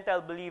a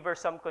Gentile believer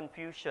some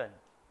confusion?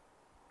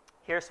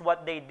 Here's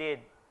what they did.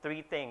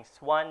 3 things.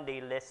 1,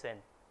 they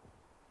listened.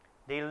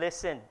 They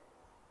listened.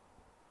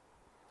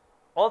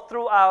 All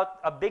throughout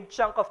a big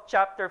chunk of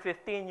chapter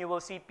 15, you will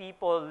see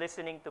people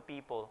listening to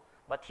people.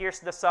 But here's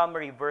the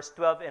summary, verse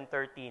 12 and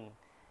 13.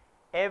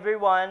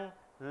 Everyone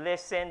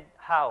listened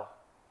how?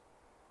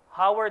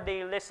 How were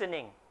they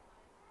listening?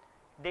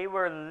 They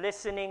were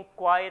listening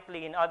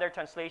quietly. In other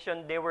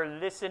translation, they were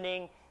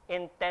listening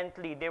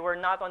intently. They were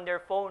not on their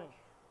phone.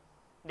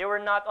 They were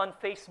not on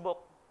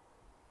Facebook.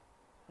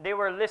 They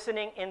were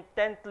listening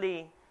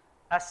intently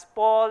as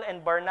Paul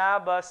and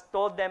Barnabas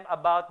told them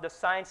about the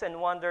signs and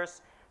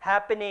wonders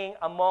happening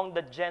among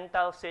the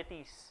Gentile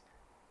cities.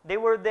 They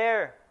were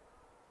there,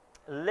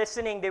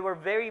 listening. They were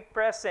very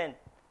present.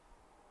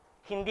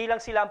 Hindi lang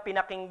sila ang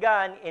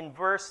pinakinggan. In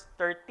verse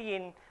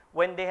 13,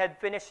 when they had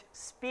finished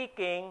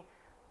speaking,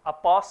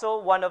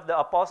 one of the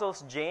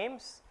apostles,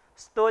 James,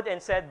 stood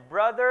and said,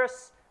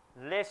 "Brothers,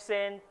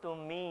 listen to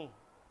me."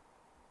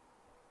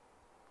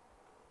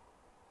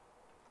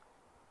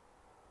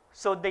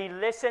 So they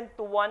listened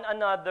to one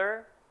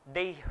another.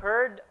 They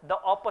heard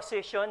the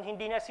opposition.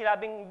 Hindi na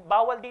sinabing,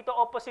 bawal dito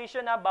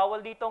opposition ha,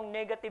 bawal ditong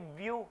negative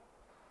view.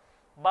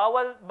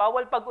 Bawal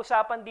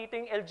pag-usapan dito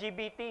yung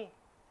LGBT.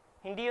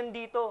 Hindi yun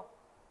dito.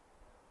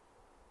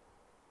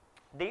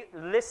 They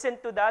listened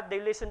to that. They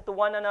listened to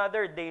one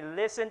another. They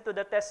listened to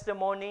the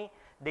testimony.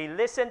 They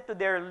listened to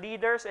their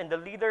leaders, and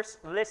the leaders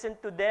listened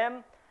to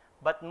them.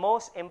 But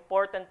most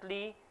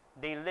importantly,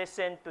 they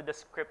listened to the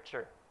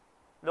scripture.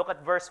 Look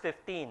at verse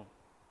 15.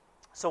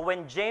 So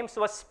when James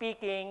was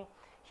speaking,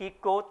 he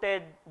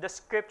quoted the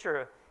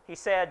scripture. He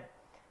said,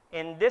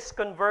 "In this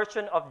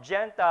conversion of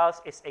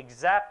Gentiles is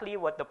exactly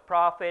what the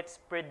prophets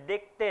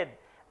predicted.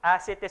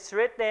 As it is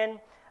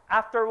written,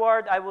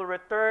 afterward I will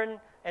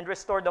return and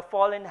restore the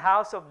fallen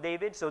house of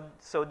David, so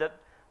that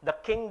the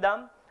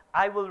kingdom,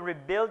 I will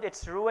rebuild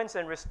its ruins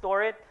and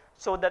restore it,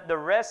 so that the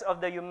rest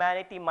of the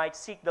humanity might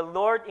seek the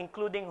Lord,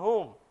 including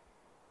whom?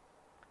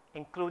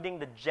 Including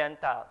the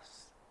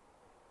Gentiles.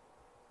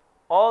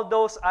 All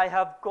those I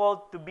have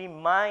called to be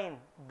mine,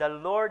 the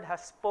Lord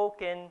has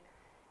spoken.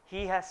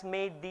 He has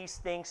made these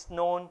things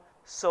known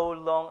so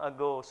long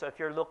ago. So if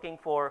you're looking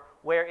for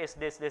where is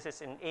this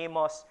is in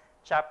Amos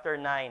chapter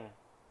 9,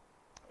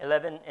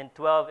 11 and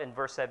 12 and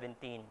verse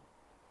 17.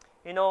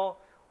 You know,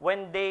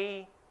 when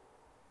they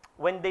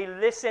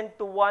listened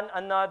to one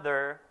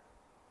another,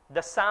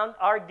 the sound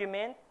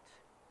argument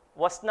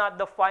was not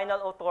the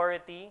final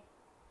authority.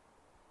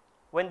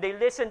 When they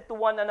listened to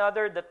one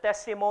another, the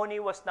testimony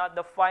was not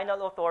the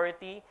final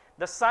authority.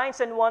 The signs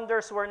and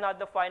wonders were not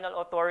the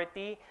final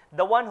authority.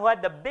 The one who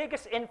had the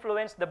biggest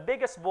influence, the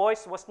biggest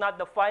voice, was not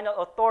the final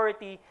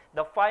authority.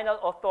 The final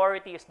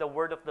authority is the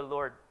word of the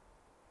Lord.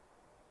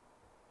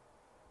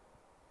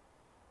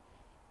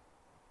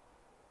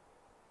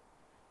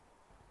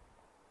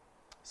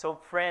 So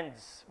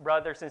friends,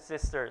 brothers and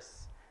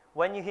sisters,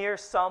 when you hear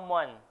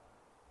someone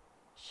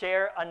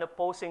share an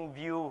opposing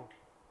view,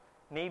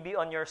 maybe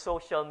on your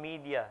social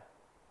media,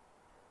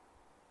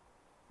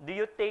 do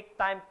you take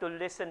time to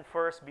listen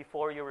first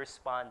before you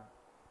respond?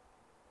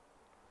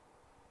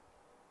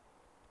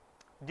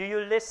 Do you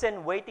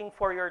listen waiting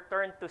for your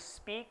turn to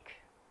speak?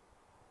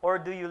 Or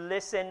do you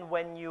listen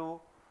when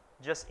you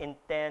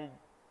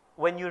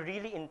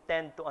really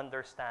intend to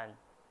understand?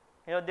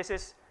 You know, this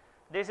is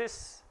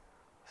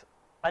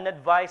an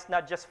advice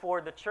not just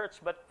for the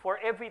church, but for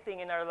everything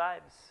in our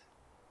lives.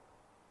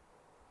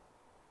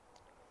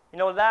 You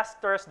know, last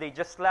Thursday,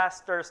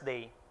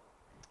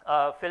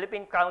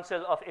 Philippine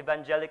Council of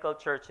Evangelical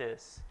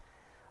Churches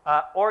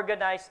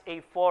organized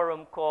a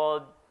forum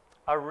called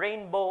A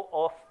Rainbow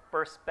of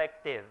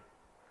Perspective,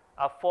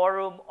 a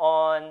forum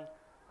on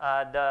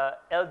the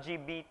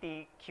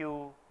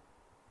LGBTQIA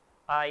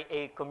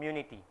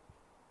community.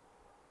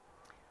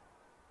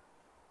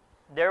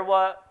 There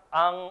were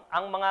ang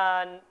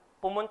mga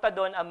pumunta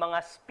doon, ang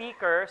mga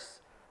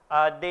speakers,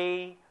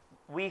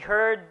 we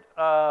heard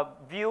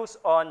views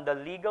on the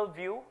legal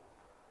view,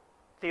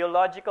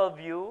 theological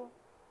view,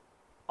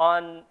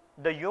 on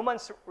the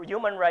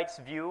human rights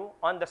view,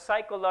 on the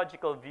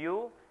psychological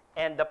view,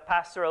 and the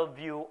pastoral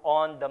view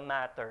on the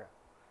matter.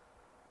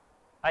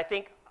 I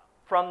think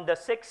from the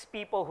 6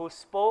 people who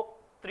spoke,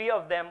 3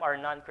 of them are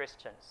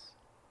non-Christians.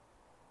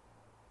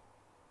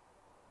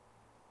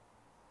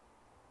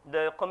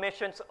 The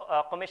Commission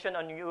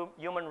on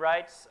Human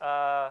Rights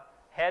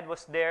head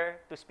was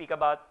there to speak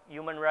about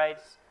human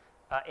rights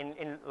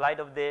in light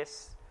of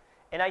this.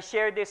 And I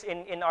shared this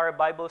in our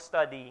Bible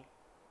study.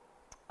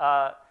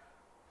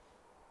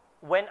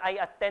 When I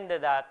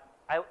attended that,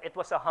 it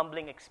was a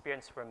humbling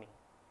experience for me.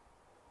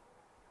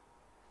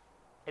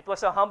 It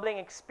was a humbling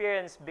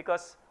experience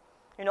because,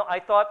 you know, I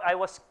thought I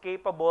was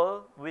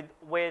capable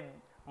with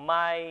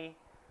my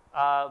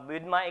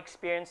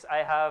experience.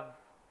 I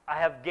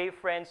have gay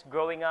friends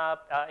growing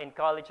up in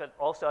college and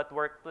also at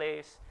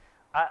workplace.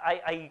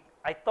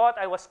 I thought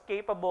I was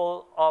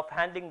capable of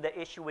handling the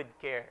issue with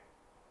care.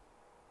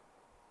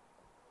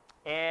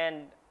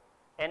 And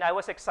I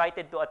was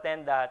excited to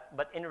attend that,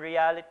 but in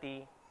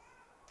reality,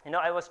 you know,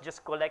 I was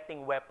just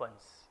collecting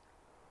weapons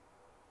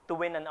to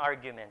win an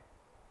argument.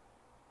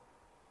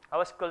 I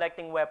was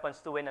collecting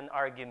weapons to win an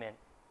argument,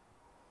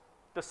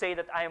 to say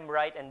that I am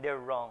right and they're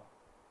wrong.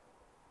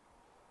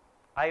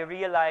 I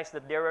realized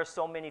that there are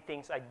so many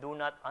things I do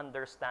not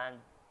understand.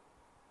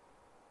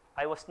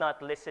 I was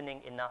not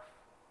listening enough.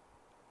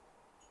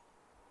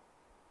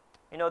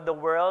 You know, the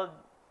world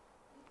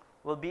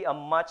will be a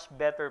much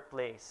better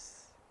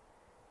place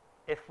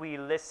if we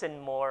listen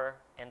more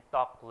and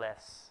talk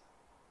less.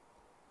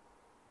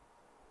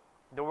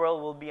 The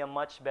world will be a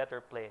much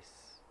better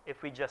place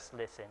if we just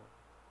listen.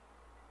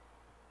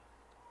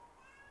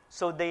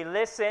 So they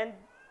listened,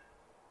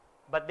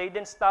 but they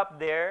didn't stop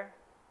there.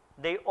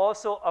 They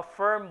also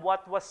affirmed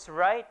what was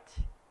right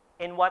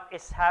in what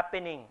is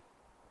happening.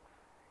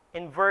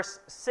 In verse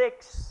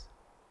 6,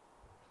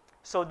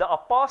 so the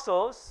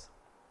apostles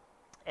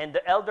and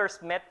the elders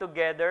met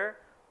together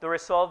to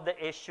resolve the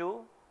issue.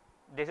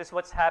 This is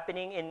what's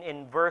happening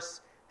in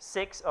verse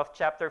 6 of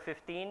chapter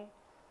 15.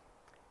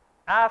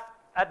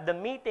 At the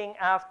meeting,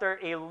 after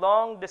a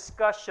long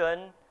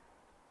discussion,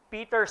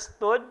 Peter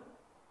stood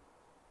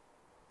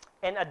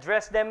and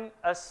addressed them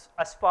as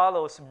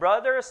follows.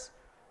 Brothers,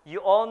 you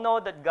all know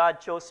that God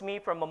chose me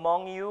from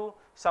among you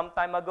some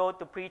time ago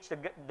to preach to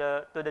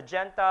the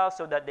Gentiles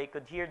so that they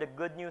could hear the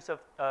good news of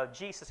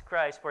Jesus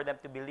Christ for them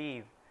to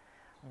believe.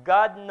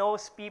 God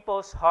knows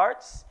people's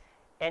hearts,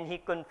 and He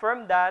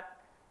confirmed that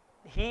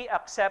He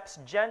accepts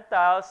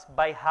Gentiles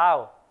by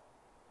how?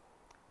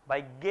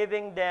 By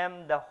giving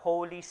them the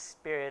Holy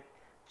Spirit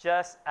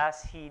just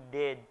as He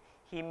did.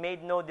 He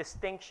made no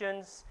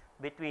distinctions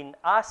between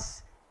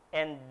us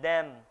and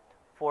them,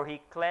 for He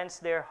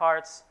cleansed their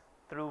hearts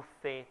through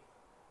faith.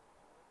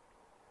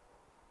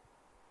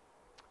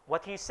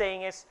 What he's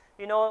saying is,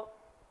 you know,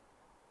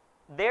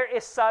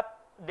 there's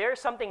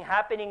something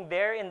happening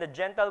there in the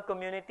Gentile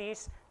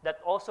communities that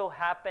also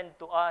happened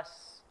to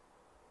us.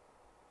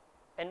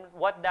 And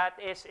what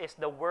that is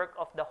the work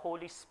of the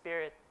Holy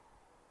Spirit.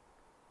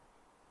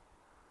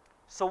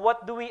 So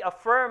what do we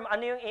affirm?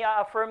 Ano yung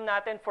i-affirm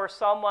natin for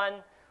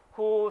someone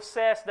who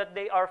says that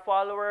they are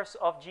followers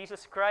of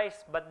Jesus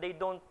Christ, but they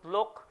don't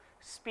look,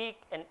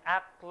 speak, and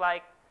act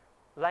like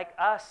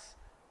us,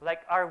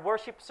 like our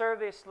worship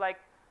service,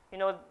 like,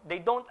 they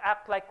don't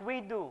act like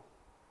we do?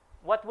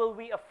 What will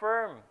we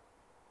affirm?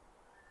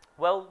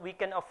 Well, we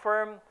can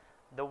affirm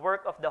the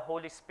work of the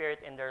Holy Spirit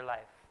in their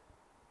life.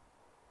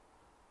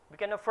 We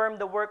can affirm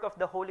the work of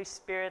the Holy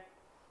Spirit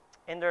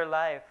in their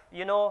life.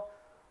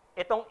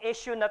 Itong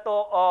issue na to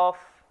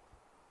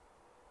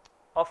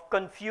of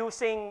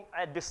confusing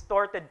a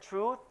distorted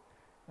truth,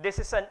 this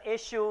is an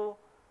issue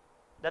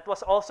that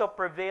was also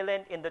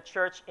prevalent in the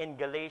church in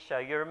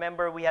Galatia. You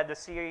remember we had the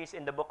series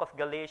in the book of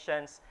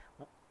Galatians.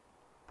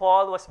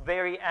 Paul was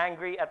very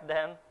angry at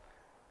them.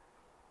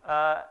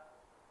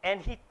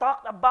 And he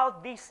talked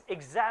about this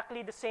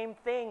exactly the same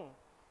thing.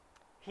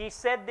 He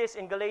said this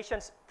in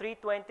Galatians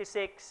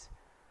 3:26.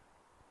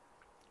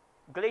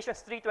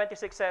 Galatians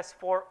 3:26 says,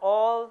 "For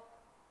all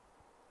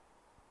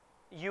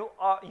you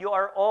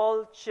are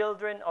all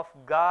children of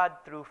God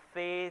through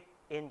faith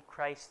in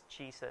Christ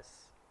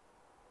Jesus.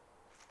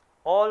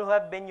 All who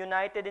have been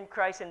united in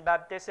Christ in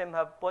baptism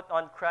have put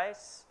on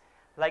Christ,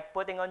 like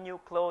putting on new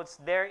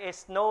clothes. There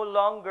is no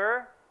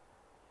longer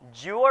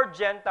Jew or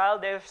Gentile.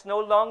 There's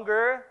no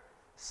longer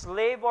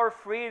slave or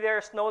free.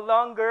 There's no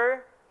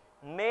longer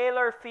male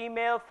or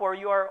female, for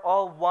you are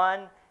all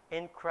one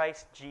in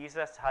Christ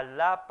Jesus."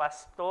 Hala,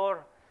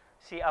 pastor,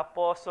 si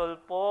Apostle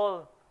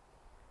Paul,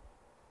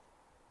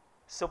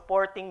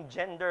 supporting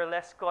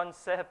genderless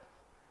concept.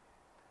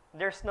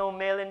 There's no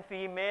male and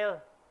female.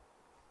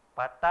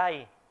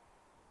 Patay.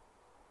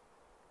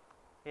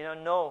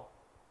 No.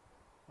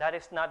 That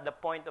is not the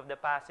point of the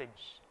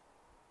passage.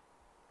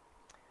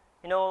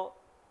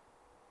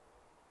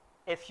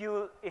 If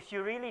you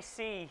really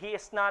see, he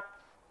is not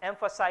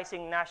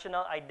emphasizing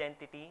national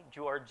identity,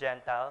 Jew or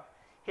Gentile.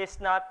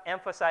 He's not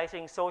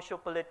emphasizing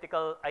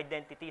socio-political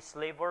identity,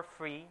 slave or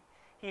free.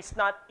 He's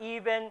not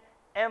even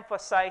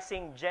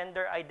emphasizing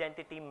gender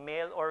identity,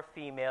 male or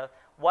female.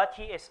 What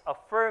he is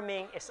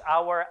affirming is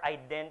our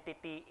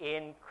identity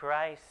in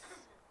Christ.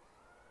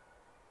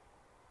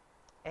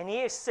 And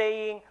he is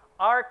saying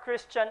our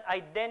Christian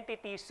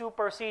identity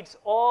supersedes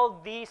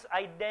all these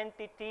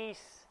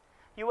identities.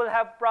 You will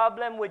have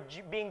problem with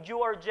being Jew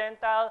or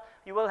Gentile.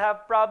 You will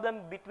have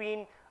problem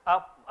between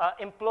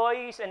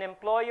employees and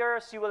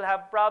employers. You will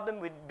have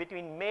problem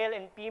between male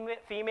and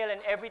female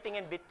and everything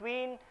in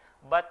between.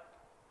 But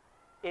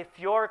if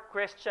your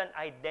Christian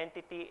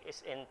identity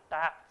is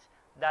intact,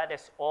 that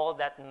is all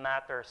that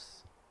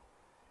matters.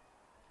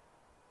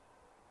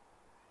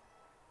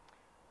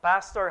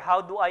 Pastor,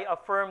 how do I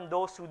affirm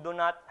those who do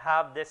not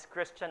have this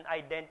Christian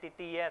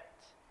identity yet?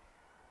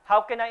 How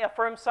can I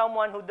affirm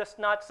someone who does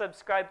not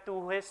subscribe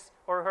to his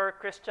or her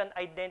Christian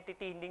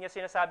identity? Hindi niya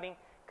sinasabing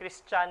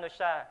Kristiyano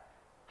siya.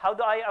 How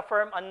do I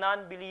affirm a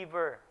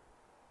non-believer?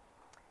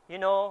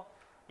 You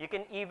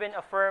can even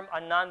affirm a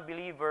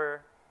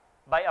non-believer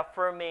by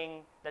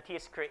affirming that he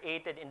is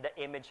created in the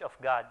image of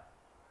God.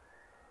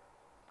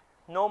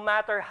 No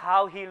matter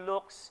how he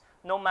looks,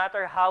 no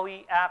matter how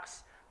he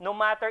acts, no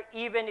matter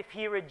even if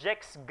he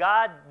rejects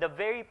God, the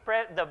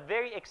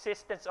very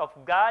existence of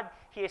God,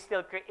 he is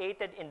still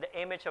created in the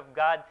image of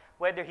God,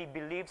 whether he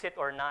believes it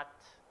or not.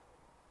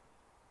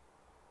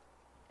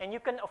 And you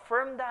can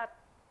affirm that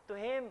to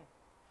him.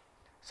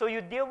 So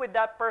you deal with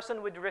that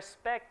person with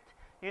respect.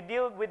 You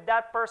deal with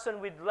that person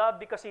with love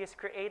because he is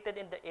created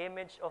in the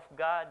image of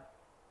God.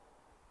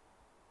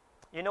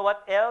 You know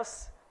what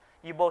else?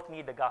 You both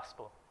need the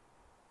gospel.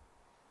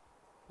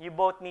 You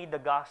both need the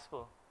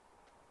gospel.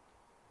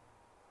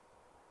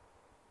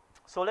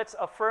 So let's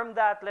affirm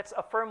that. Let's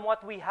affirm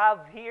what we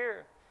have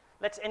here.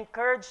 Let's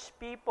encourage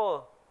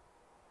people.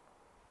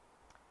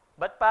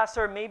 But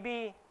Pastor,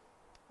 maybe,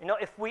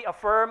 if we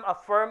affirm,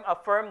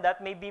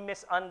 that may be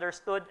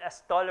misunderstood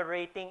as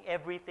tolerating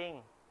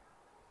everything.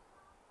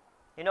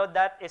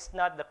 That is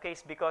not the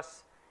case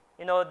because,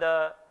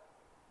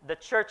 the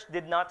church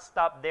did not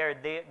stop there.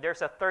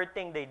 There's a third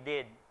thing they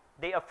did.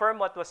 They affirmed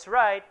what was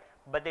right,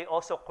 but they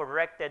also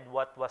corrected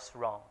what was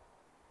wrong.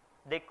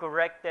 They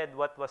corrected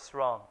what was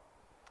wrong.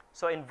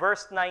 So in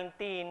verse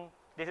 19,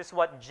 this is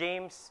what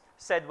James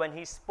said when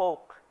he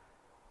spoke.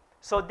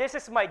 So this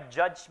is my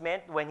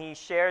judgment when he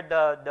shared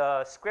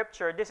the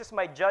scripture. This is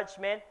my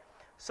judgment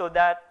so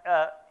that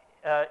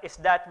is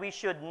that we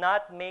should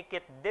not make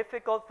it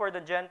difficult for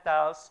the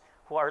Gentiles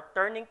who are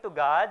turning to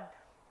God.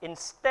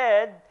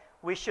 Instead,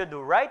 we should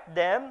write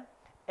them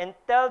and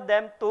tell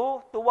them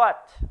to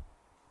what?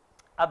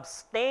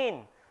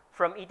 Abstain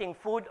from eating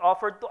food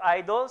offered to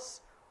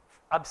idols,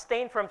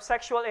 abstain from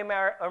sexual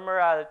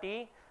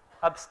immorality,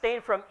 abstain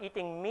from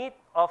eating meat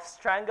of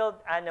strangled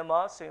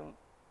animals,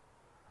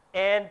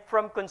 and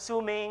from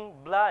consuming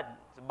blood.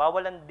 So,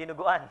 bawal ang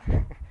dinuguan.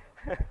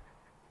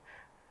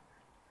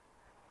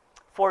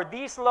 For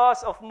these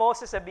laws of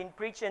Moses have been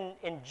preached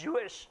in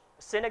Jewish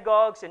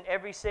synagogues in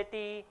every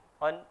city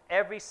on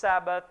every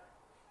Sabbath.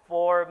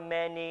 for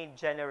many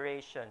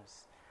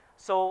generations.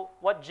 So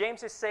what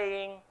James is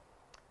saying,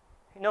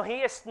 he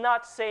is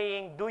not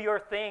saying, do your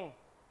thing.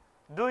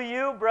 Do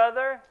you,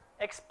 brother?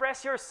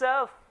 Express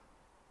yourself.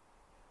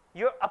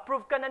 You're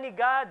approved ka na ni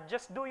God.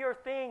 Just do your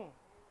thing.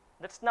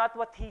 That's not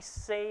what he's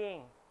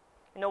saying.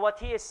 What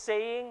he is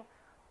saying,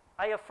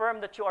 I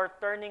affirm that you are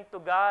turning to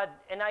God,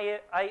 and I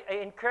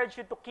encourage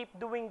you to keep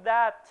doing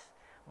that.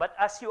 But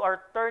as you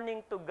are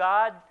turning to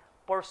God,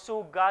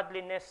 pursue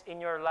godliness in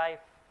your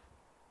life.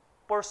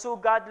 Pursue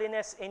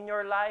godliness in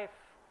your life.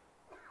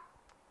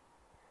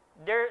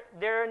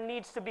 There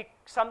needs to be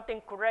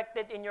something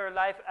corrected in your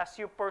life as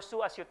you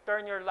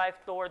turn your life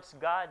towards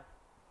God.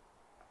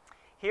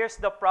 Here's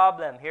the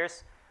problem.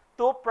 Here's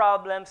two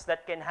problems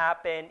that can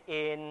happen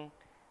in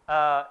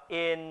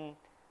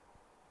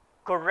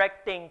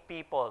correcting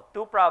people.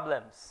 Two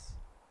problems.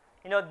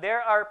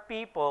 There are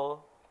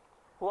people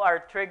who are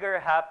trigger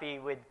happy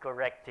with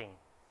correcting.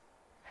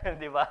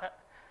 Di ba?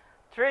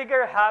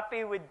 Trigger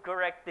happy with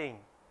correcting.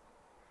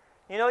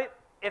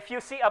 If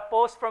you see a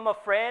post from a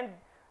friend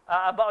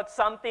about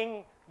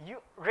something, you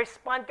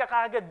respond ka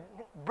kagad,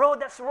 bro,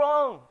 that's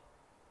wrong.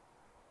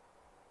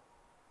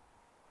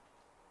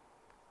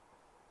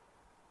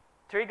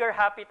 Trigger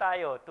happy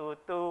tayo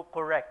to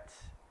correct.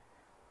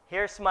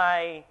 Here's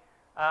my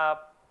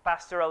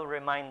pastoral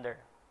reminder.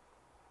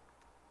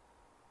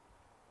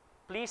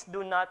 Please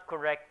do not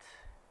correct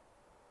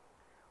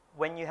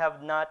when you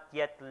have not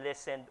yet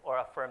listened or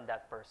affirmed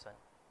that person.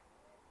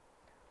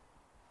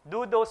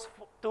 Do those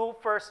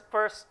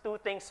first two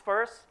things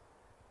first.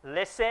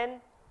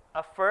 Listen,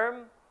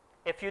 affirm.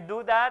 If you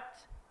do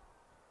that,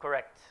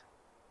 correct.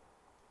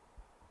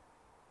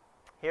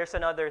 Here's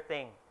another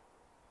thing.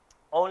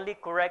 Only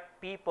correct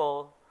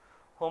people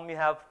whom you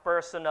have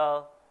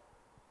personal,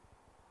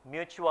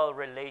 mutual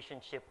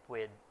relationship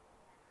with.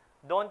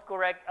 Don't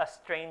correct a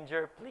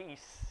stranger,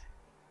 please.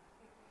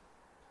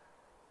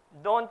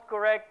 Don't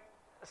correct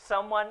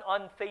someone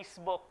on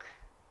Facebook.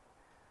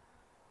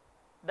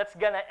 That's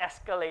gonna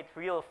escalate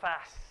real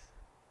fast.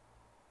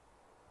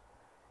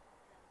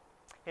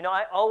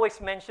 I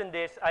always mention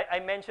this. I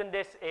mentioned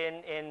this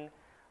in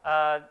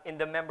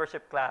the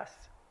membership class.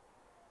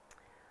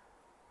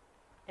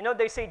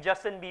 They say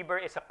Justin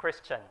Bieber is a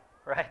Christian,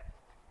 right?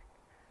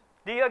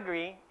 Do you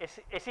agree?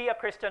 Is he a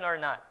Christian or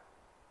not?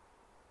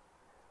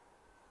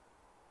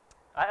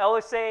 I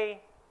always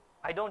say,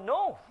 I don't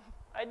know.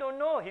 I don't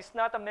know. He's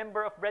not a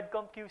member of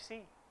Breadcom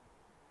QC.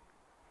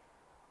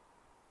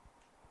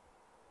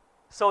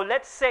 So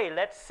let's say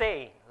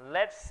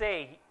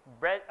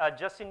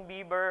Justin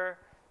Bieber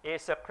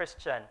is a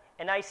Christian,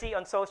 and I see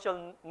on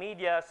social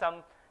media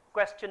some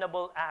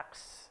questionable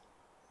acts.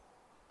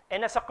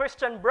 And as a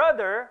Christian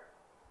brother,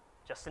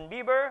 Justin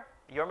Bieber,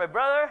 you're my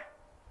brother,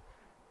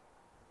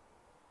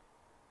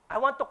 I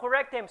want to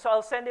correct him, so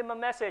I'll send him a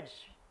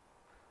message.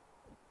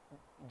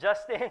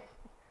 Justin,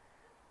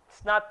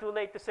 it's not too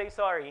late to say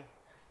sorry.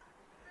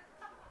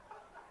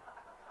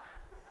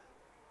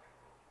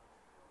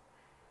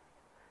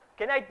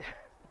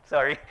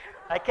 Sorry,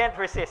 I can't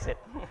resist it.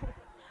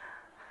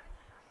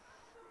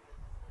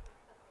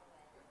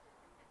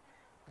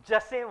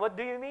 Justin, what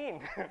do you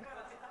mean?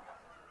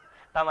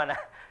 Tama na.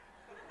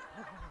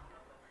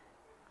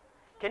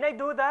 Can I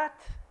do that?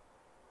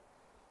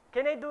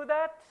 Can I do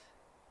that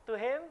to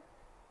him?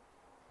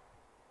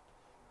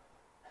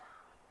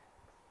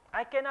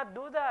 I cannot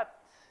do that.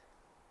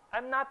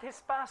 I'm not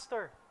his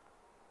pastor.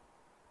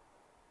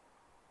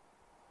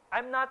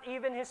 I'm not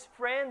even his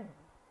friend.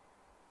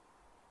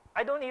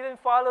 I don't even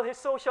follow his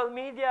social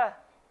media.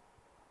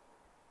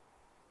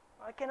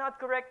 I cannot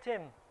correct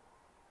him.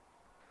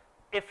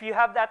 If you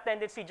have that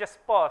tendency, just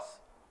pause.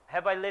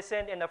 Have I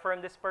listened and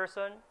affirmed this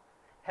person?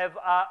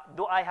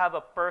 Do I have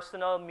a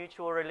personal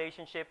mutual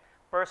relationship,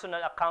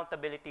 personal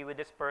accountability with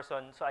this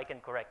person so I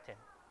can correct him?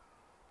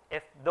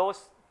 If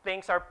those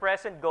things are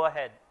present, go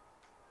ahead.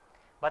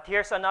 But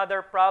here's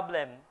another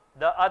problem,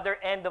 the other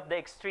end of the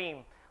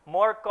extreme.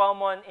 More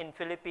common in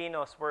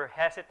Filipinos, we're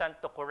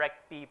hesitant to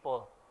correct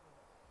people.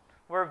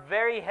 We're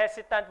very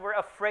hesitant, we're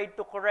afraid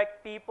to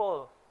correct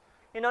people.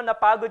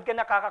 Napagod ka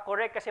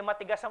nakaka-correct kasi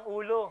matigas ang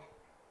ulo.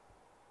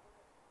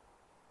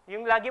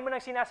 Yung lagi mo nang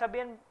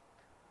sinasabihan,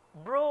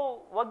 bro,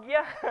 wag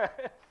yan.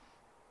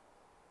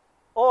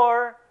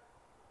 Or,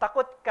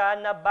 takot ka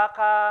na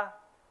baka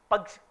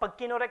pag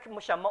kinorek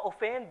mo siya,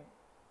 ma-offend.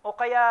 O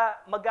kaya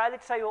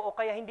magalit sa'yo, o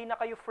kaya hindi na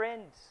kayo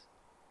friends.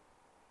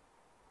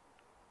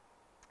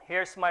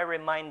 Here's my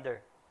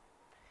reminder.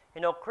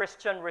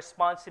 Christian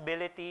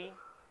responsibility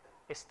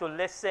is to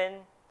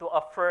listen, to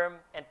affirm,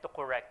 and to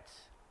correct.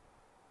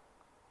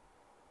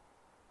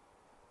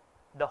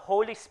 The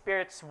Holy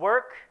Spirit's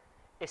work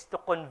is to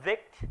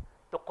convict,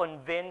 to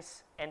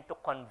convince, and to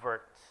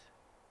convert.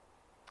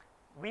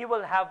 We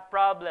will have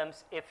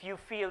problems if you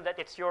feel that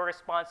it's your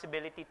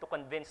responsibility to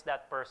convince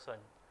that person,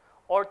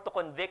 or to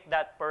convict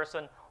that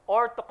person,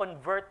 or to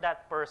convert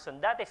that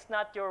person. That is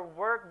not your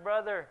work,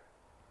 brother.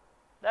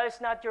 That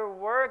is not your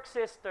work,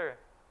 sister.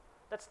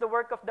 That's the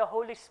work of the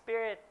Holy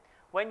Spirit.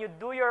 When you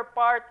do your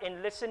part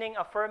in listening,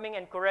 affirming,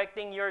 and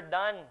correcting, you're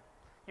done.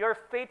 You're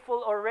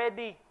faithful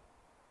already.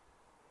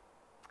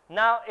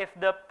 Now, if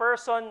the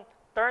person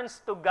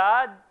turns to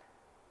God,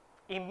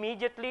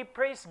 immediately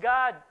praise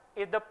God.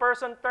 If the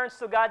person turns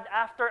to God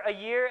after a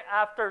year,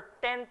 after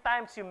 10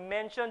 times you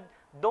mentioned,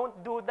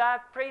 don't do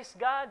that, praise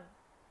God.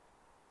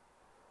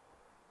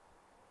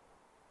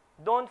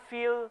 Don't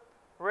feel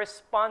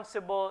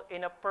responsible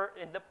in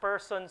the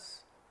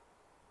person's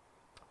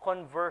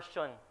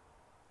conversion.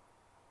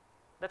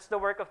 That's the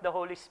work of the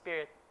Holy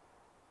Spirit.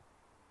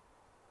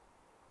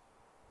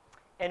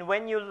 And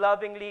when you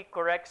lovingly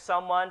correct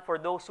someone, for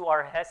those who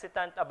are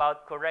hesitant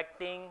about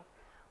correcting,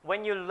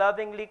 when you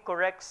lovingly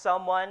correct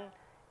someone,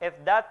 if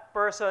that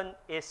person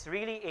is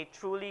really a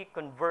truly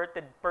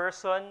converted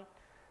person,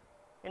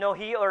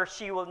 he or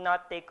she will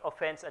not take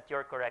offense at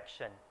your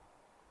correction.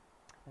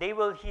 They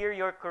will hear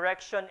your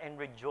correction and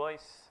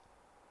rejoice.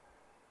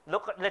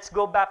 Look, let's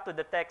go back to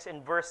the text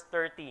in verse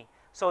 30.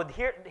 So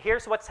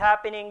here's what's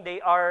happening.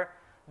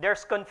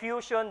 There's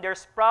confusion,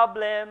 there's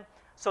problem.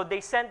 So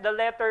they sent the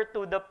letter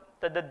to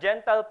the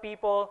Gentile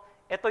people.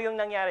 Ito yung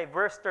nangyari,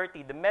 verse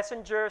 30. The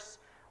messengers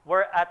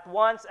were at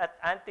once at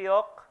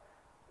Antioch,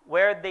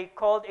 where they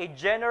called a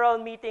general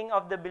meeting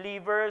of the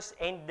believers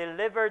and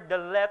delivered the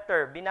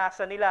letter.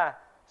 Binasa nila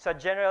sa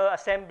General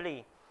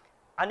Assembly.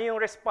 Ano yung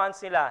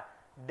response nila?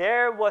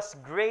 There was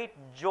great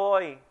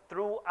joy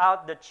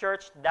throughout the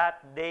church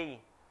that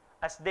day.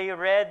 As they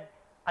read,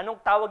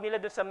 anong tawag nila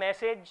doon sa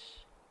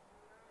message?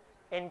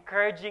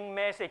 Encouraging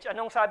message.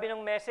 Anong sabi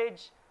ng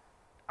message?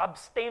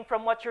 Abstain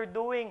from what you're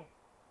doing.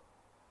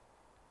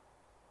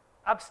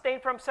 Abstain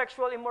from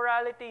sexual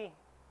immorality.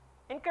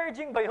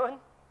 Encouraging ba yun?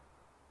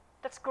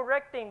 That's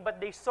correcting, but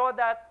they saw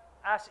that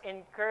as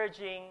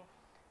encouraging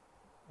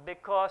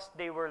because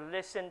they were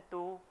listened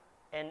to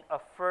and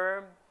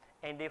affirmed,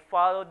 and they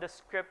followed the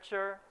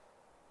scripture,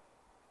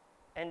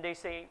 and they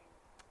say,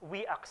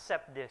 we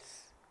accept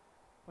this.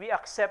 We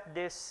accept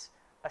this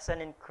as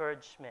an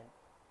encouragement.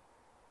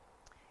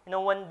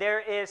 When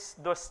there is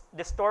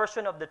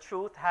distortion of the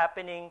truth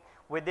happening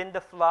within the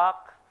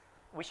flock,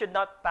 we should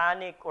not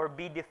panic or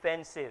be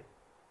defensive.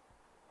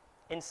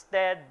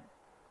 Instead,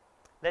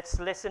 let's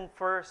listen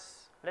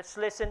first. Let's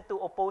listen to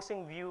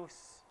opposing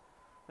views.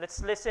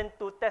 Let's listen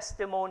to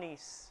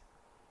testimonies.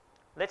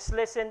 Let's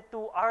listen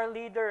to our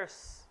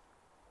leaders.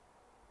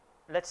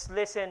 Let's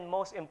listen,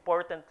 most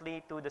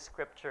importantly, to the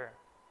scripture.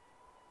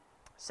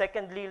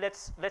 Secondly,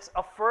 let's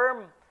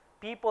affirm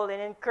people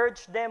and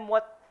encourage them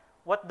what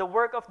the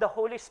work of the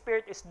Holy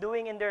Spirit is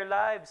doing in their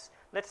lives.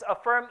 Let's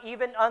affirm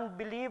even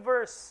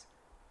unbelievers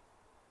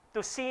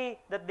to see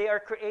that they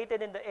are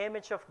created in the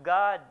image of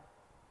God.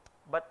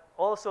 But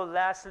also,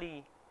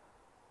 lastly,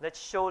 let's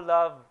show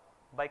love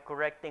by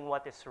correcting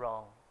what is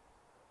wrong.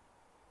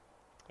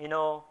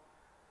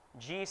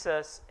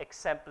 Jesus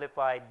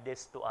exemplified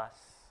this to us.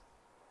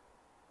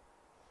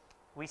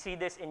 We see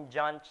this in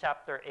John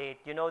chapter 8.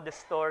 You know the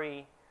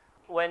story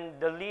when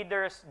the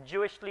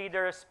Jewish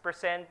leaders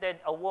presented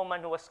a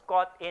woman who was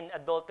caught in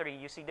adultery.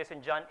 You see this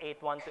in John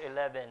 8, 1 to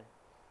 11.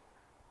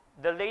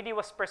 The lady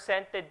was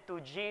presented to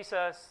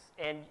Jesus,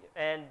 and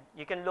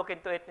you can look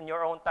into it in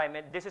your own time.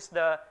 And this is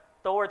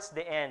towards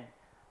the end.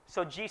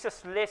 So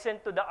Jesus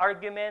listened to the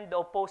argument, the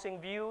opposing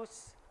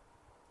views,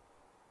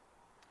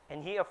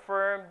 and he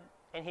affirmed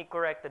and he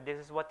corrected. This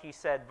is what he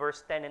said,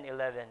 verse 10 and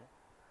 11.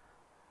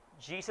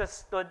 Jesus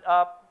stood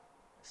up,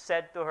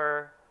 said to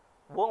her,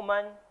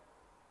 "Woman,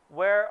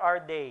 where are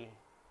they?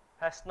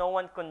 Has no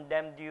one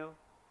condemned you?"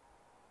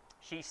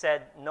 She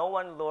said, "No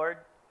one,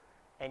 Lord."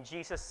 And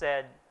Jesus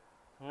said,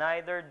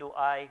 "Neither do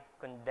I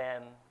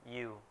condemn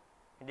you."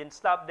 He didn't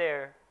stop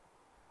there.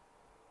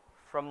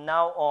 From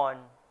now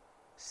on,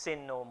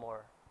 sin no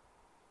more.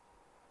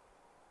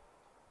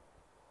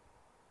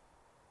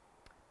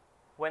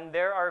 When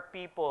there are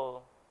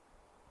people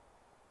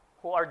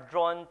who are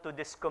drawn to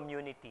this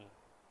community,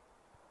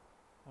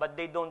 but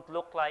they don't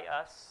look like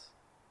us,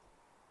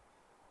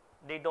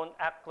 they don't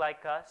act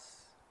like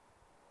us,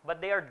 but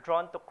they are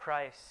drawn to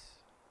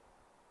Christ,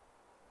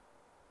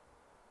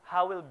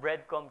 how will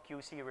Breadcom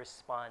QC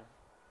respond?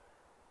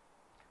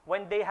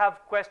 When they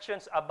have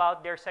questions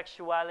about their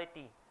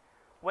sexuality,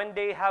 when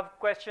they have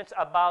questions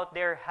about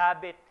their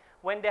habit,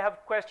 when they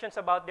have questions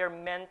about their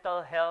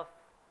mental health,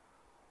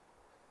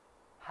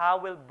 how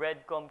will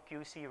Breadcom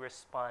QC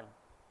respond?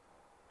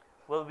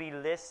 Will we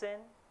listen?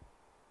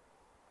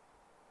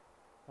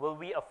 Will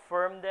we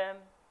affirm them?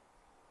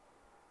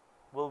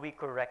 Will we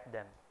correct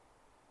them?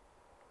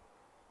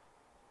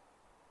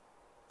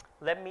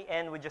 Let me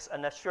end with just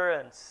an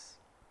assurance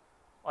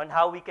on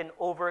how we can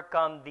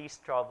overcome these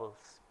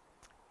troubles.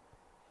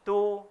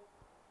 2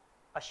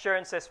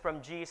 assurances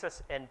from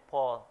Jesus and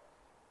Paul.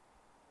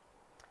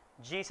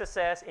 Jesus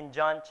says in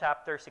John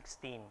chapter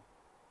 16,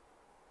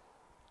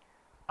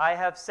 "I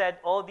have said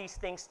all these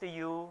things to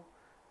you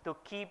to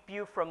keep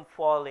you from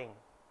falling.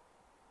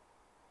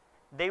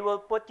 They will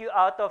put you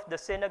out of the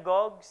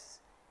synagogues.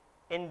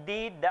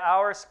 Indeed, the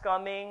hour is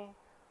coming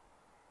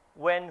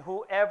when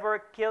whoever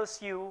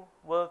kills you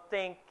will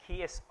think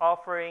he is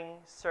offering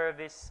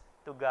service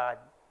to God.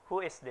 Who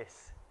is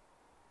this?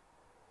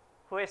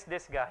 Who is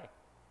this guy?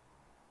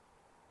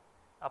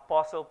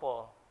 Apostle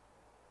Paul.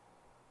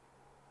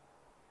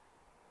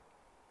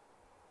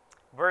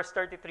 Verse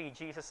 33,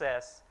 Jesus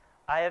says,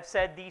 I have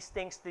said these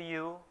things to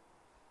you,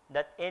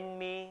 that in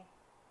me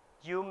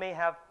you may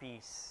have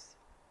peace.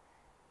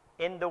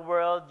 In the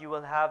world you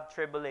will have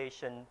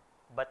tribulation,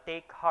 but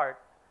take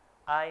heart,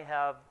 I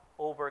have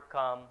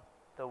overcome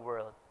the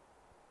world.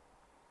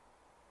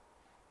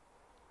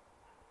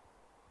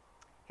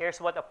 Here's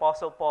what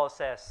Apostle Paul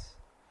says.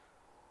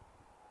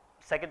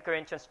 2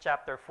 Corinthians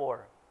chapter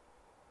 4.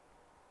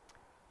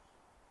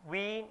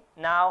 We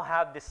now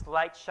have this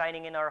light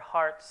shining in our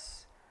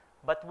hearts,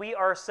 but we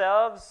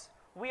ourselves,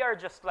 we are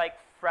just like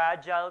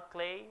fragile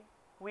clay.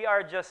 We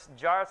are just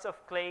jars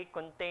of clay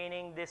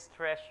containing this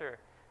treasure.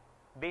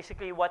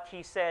 Basically what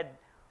he said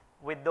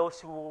with those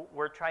who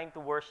were trying to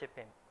worship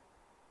him.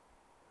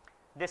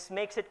 This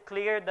makes it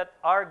clear that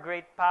our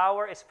great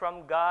power is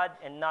from God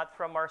and not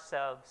from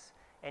ourselves.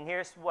 And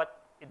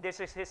this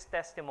is his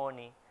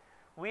testimony.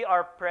 We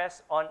are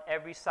pressed on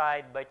every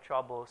side by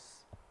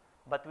troubles,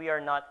 but we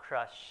are not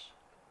crushed.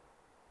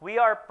 We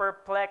are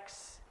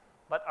perplexed,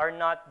 but are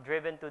not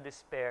driven to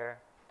despair.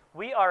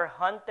 We are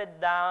hunted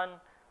down,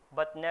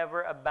 but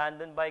never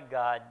abandoned by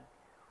God.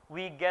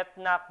 We get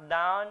knocked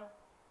down,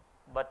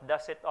 but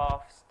dust it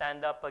off,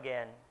 stand up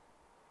again,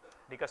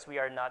 because we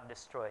are not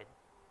destroyed.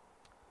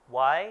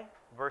 Why?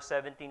 Verse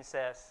 17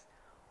 says,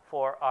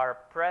 for our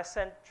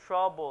present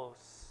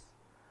troubles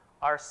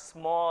are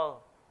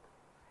small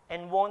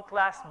and won't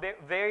last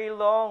very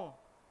long,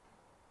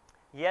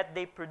 yet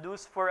they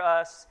produce for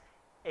us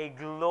a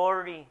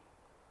glory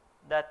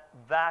that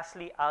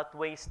vastly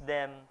outweighs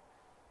them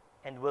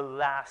and will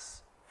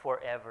last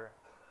forever.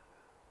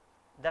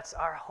 That's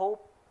our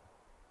hope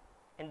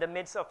in the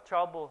midst of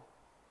trouble.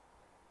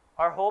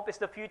 Our hope is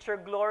the future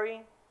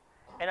glory,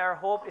 and our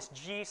hope is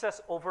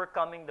Jesus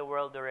overcoming the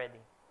world already.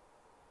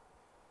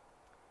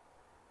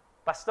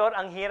 Pastor,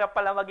 ang hirap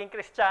pala maging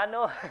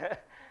Kristiyano.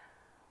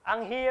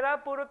 Ang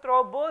hirap, puro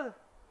trouble.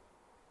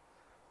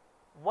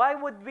 Why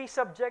would we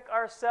subject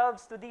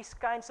ourselves to these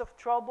kinds of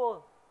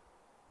trouble?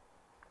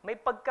 May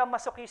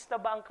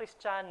pagka-masokista ba ang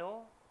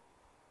Kristiyano?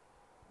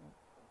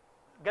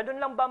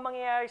 Ganun lang ba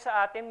mangyayari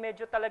sa atin?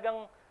 Medyo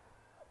talagang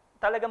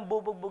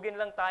bubugbugin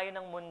lang tayo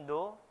ng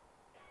mundo?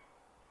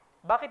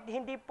 Bakit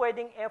hindi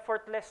pwedeng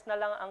effortless na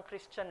lang ang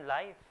Christian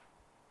life?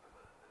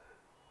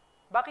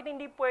 Bakit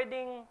hindi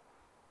pwedeng,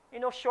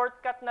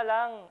 shortcut na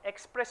lang,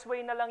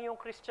 expressway na lang yung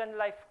Christian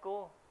life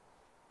ko?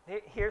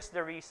 Here's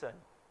the reason.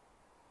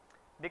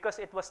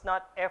 Because it was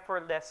not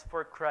effortless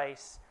for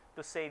Christ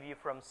to save you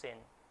from sin.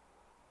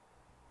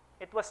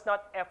 It was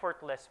not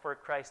effortless for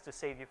Christ to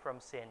save you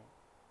from sin.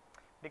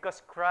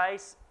 Because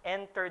Christ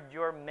entered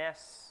your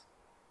mess,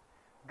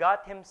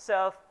 got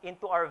himself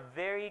into our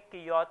very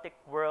chaotic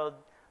world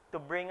to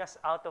bring us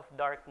out of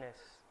darkness.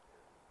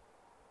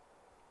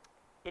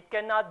 It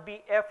cannot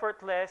be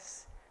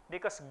effortless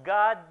because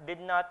God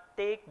did not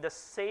take the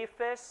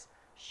safest,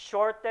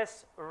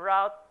 shortest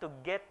route to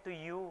get to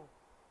you.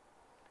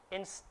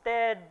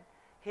 Instead,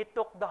 he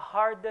took the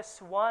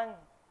hardest one.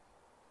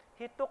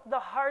 He took the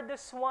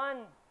hardest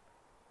one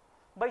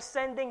by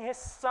sending his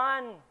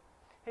son,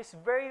 his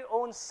very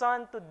own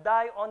son, to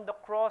die on the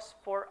cross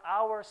for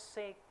our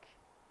sake.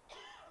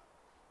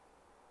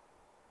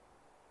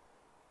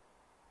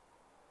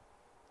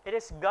 It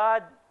is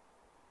God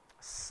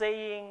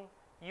saying,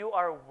 you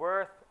are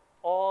worth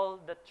all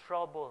the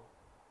trouble.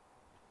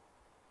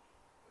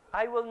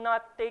 I will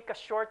not take a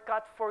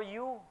shortcut for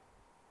you.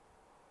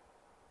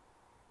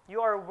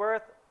 You are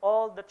worth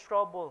all the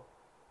trouble.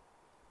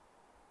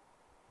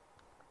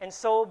 And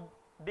so,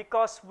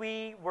 because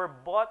we were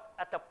bought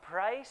at a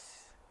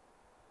price,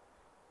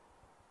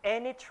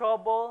 any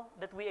trouble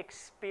that we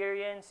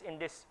experience in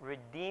this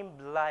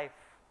redeemed life,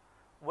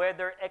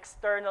 whether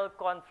external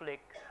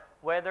conflict,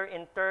 whether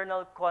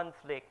internal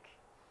conflict,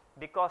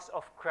 because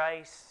of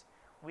Christ,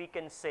 we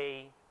can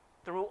say,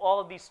 through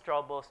all these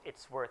troubles,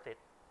 it's worth it.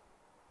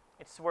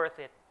 It's worth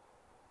it.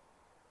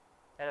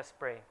 Let us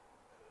pray.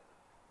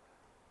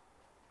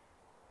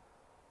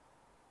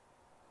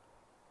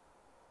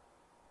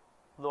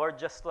 Lord,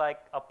 just like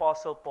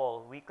Apostle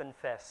Paul, we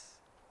confess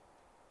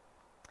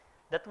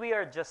that we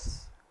are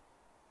just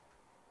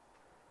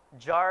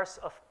jars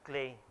of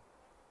clay,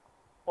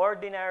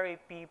 ordinary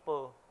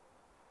people,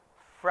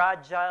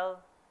 fragile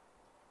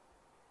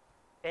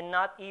and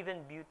not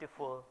even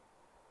beautiful.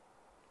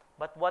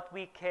 But what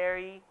we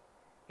carry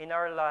in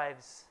our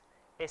lives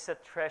is a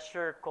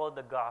treasure called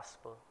the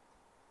gospel.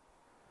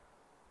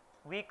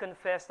 We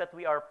confess that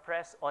we are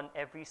pressed on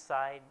every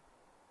side.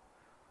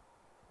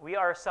 We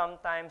are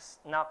sometimes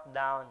knocked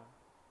down,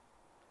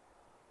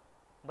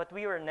 but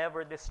we were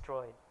never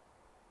destroyed.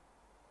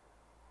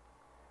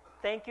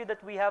 Thank you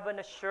that we have an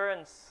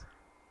assurance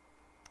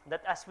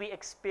that as we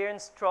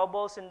experience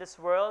troubles in this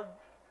world,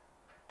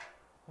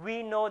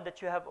 we know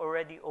that you have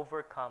already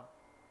overcome.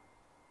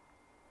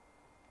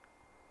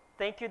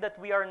 Thank you that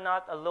we are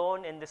not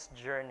alone in this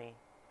journey.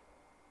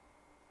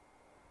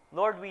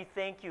 Lord, we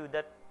thank you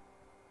that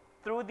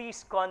through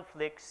these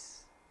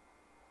conflicts,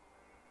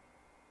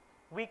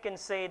 we can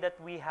say that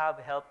we have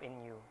help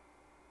in you.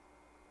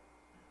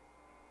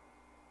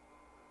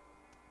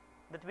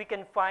 That we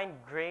can find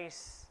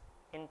grace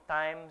in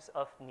times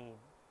of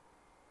need.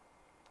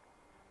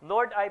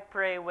 Lord, I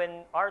pray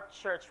when our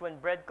church, when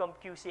Breadcom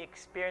QC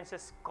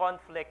experiences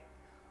conflict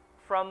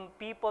from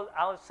people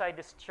outside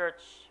this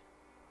church,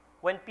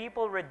 when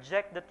people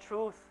reject the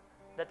truth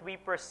that we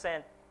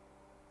present,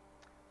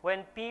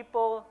 when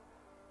people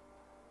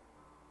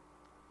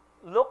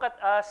look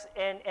at us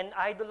and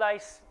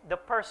idolize the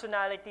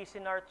personalities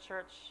in our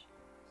church,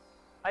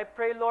 I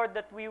pray, Lord,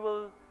 that we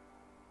will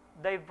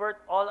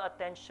divert all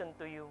attention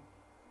to you.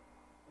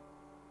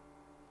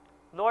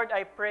 Lord,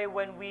 I pray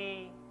when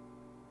we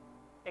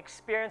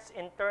experience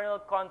internal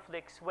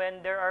conflicts,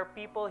 when there are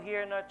people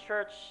here in our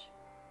church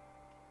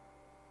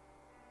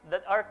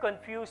that are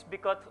confused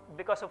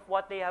because of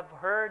what they have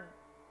heard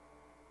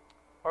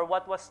or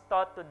what was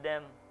taught to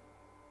them,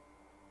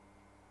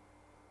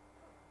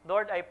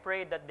 Lord, I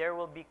pray that there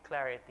will be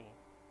clarity.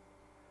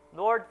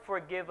 Lord,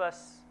 forgive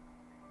us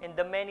in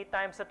the many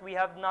times that we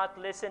have not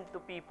listened to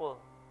people.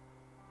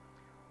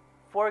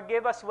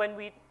 Forgive us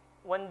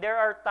when there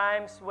are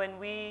times when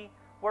we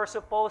were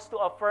supposed to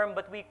affirm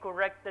but we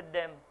corrected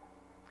them.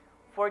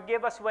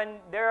 Forgive us when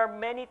there are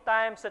many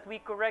times that we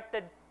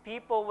corrected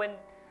people when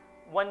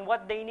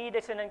what they need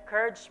is an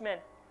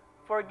encouragement.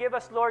 Forgive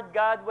us, Lord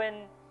God,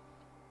 when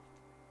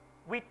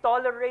we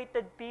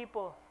tolerated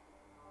people.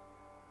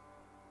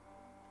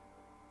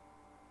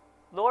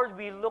 Lord,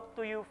 we look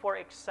to you for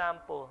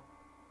example.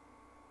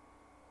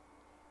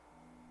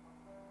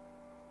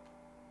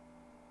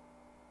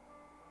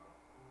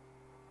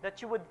 That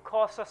you would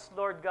cause us,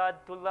 Lord God,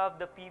 to love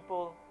the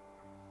people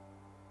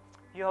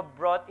you have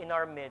brought in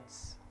our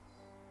midst.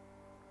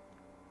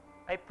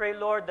 I pray,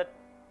 Lord, that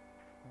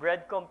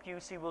Breadcom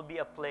QC will be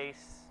a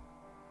place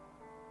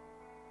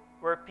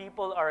where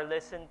people are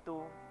listened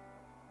to,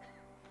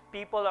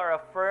 people are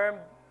affirmed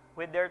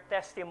with their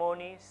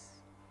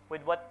testimonies,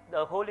 with what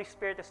the Holy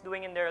Spirit is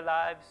doing in their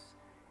lives,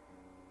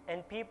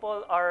 and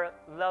people are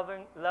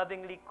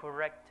lovingly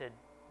corrected.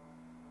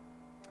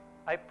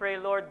 I pray,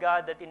 Lord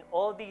God, that in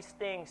all these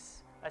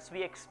things, as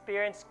we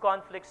experience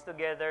conflicts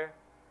together,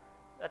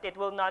 that it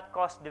will not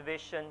cause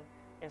division.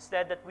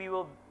 Instead, that we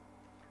will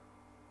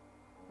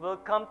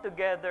come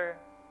together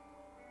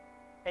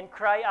and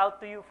cry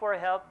out to you for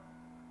help,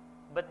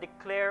 but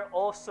declare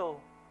also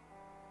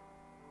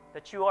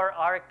that you are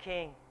our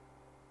King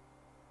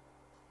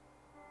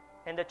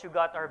and that you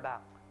got our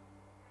back.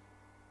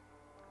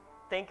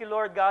 Thank you,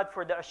 Lord God,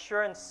 for the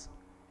assurance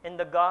in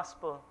the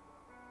gospel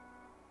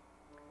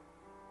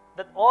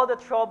that all the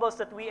troubles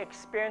that we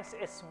experience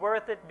is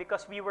worth it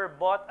because we were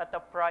bought at a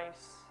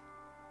price.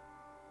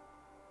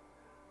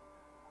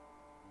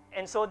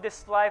 And so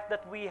this life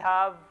that we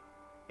have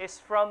is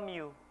from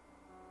you.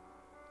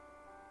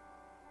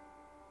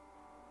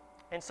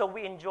 And so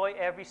we enjoy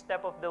every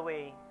step of the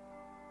way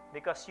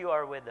because you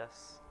are with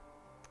us.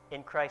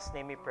 In Christ's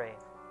name we pray.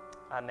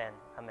 Amen.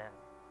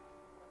 Amen.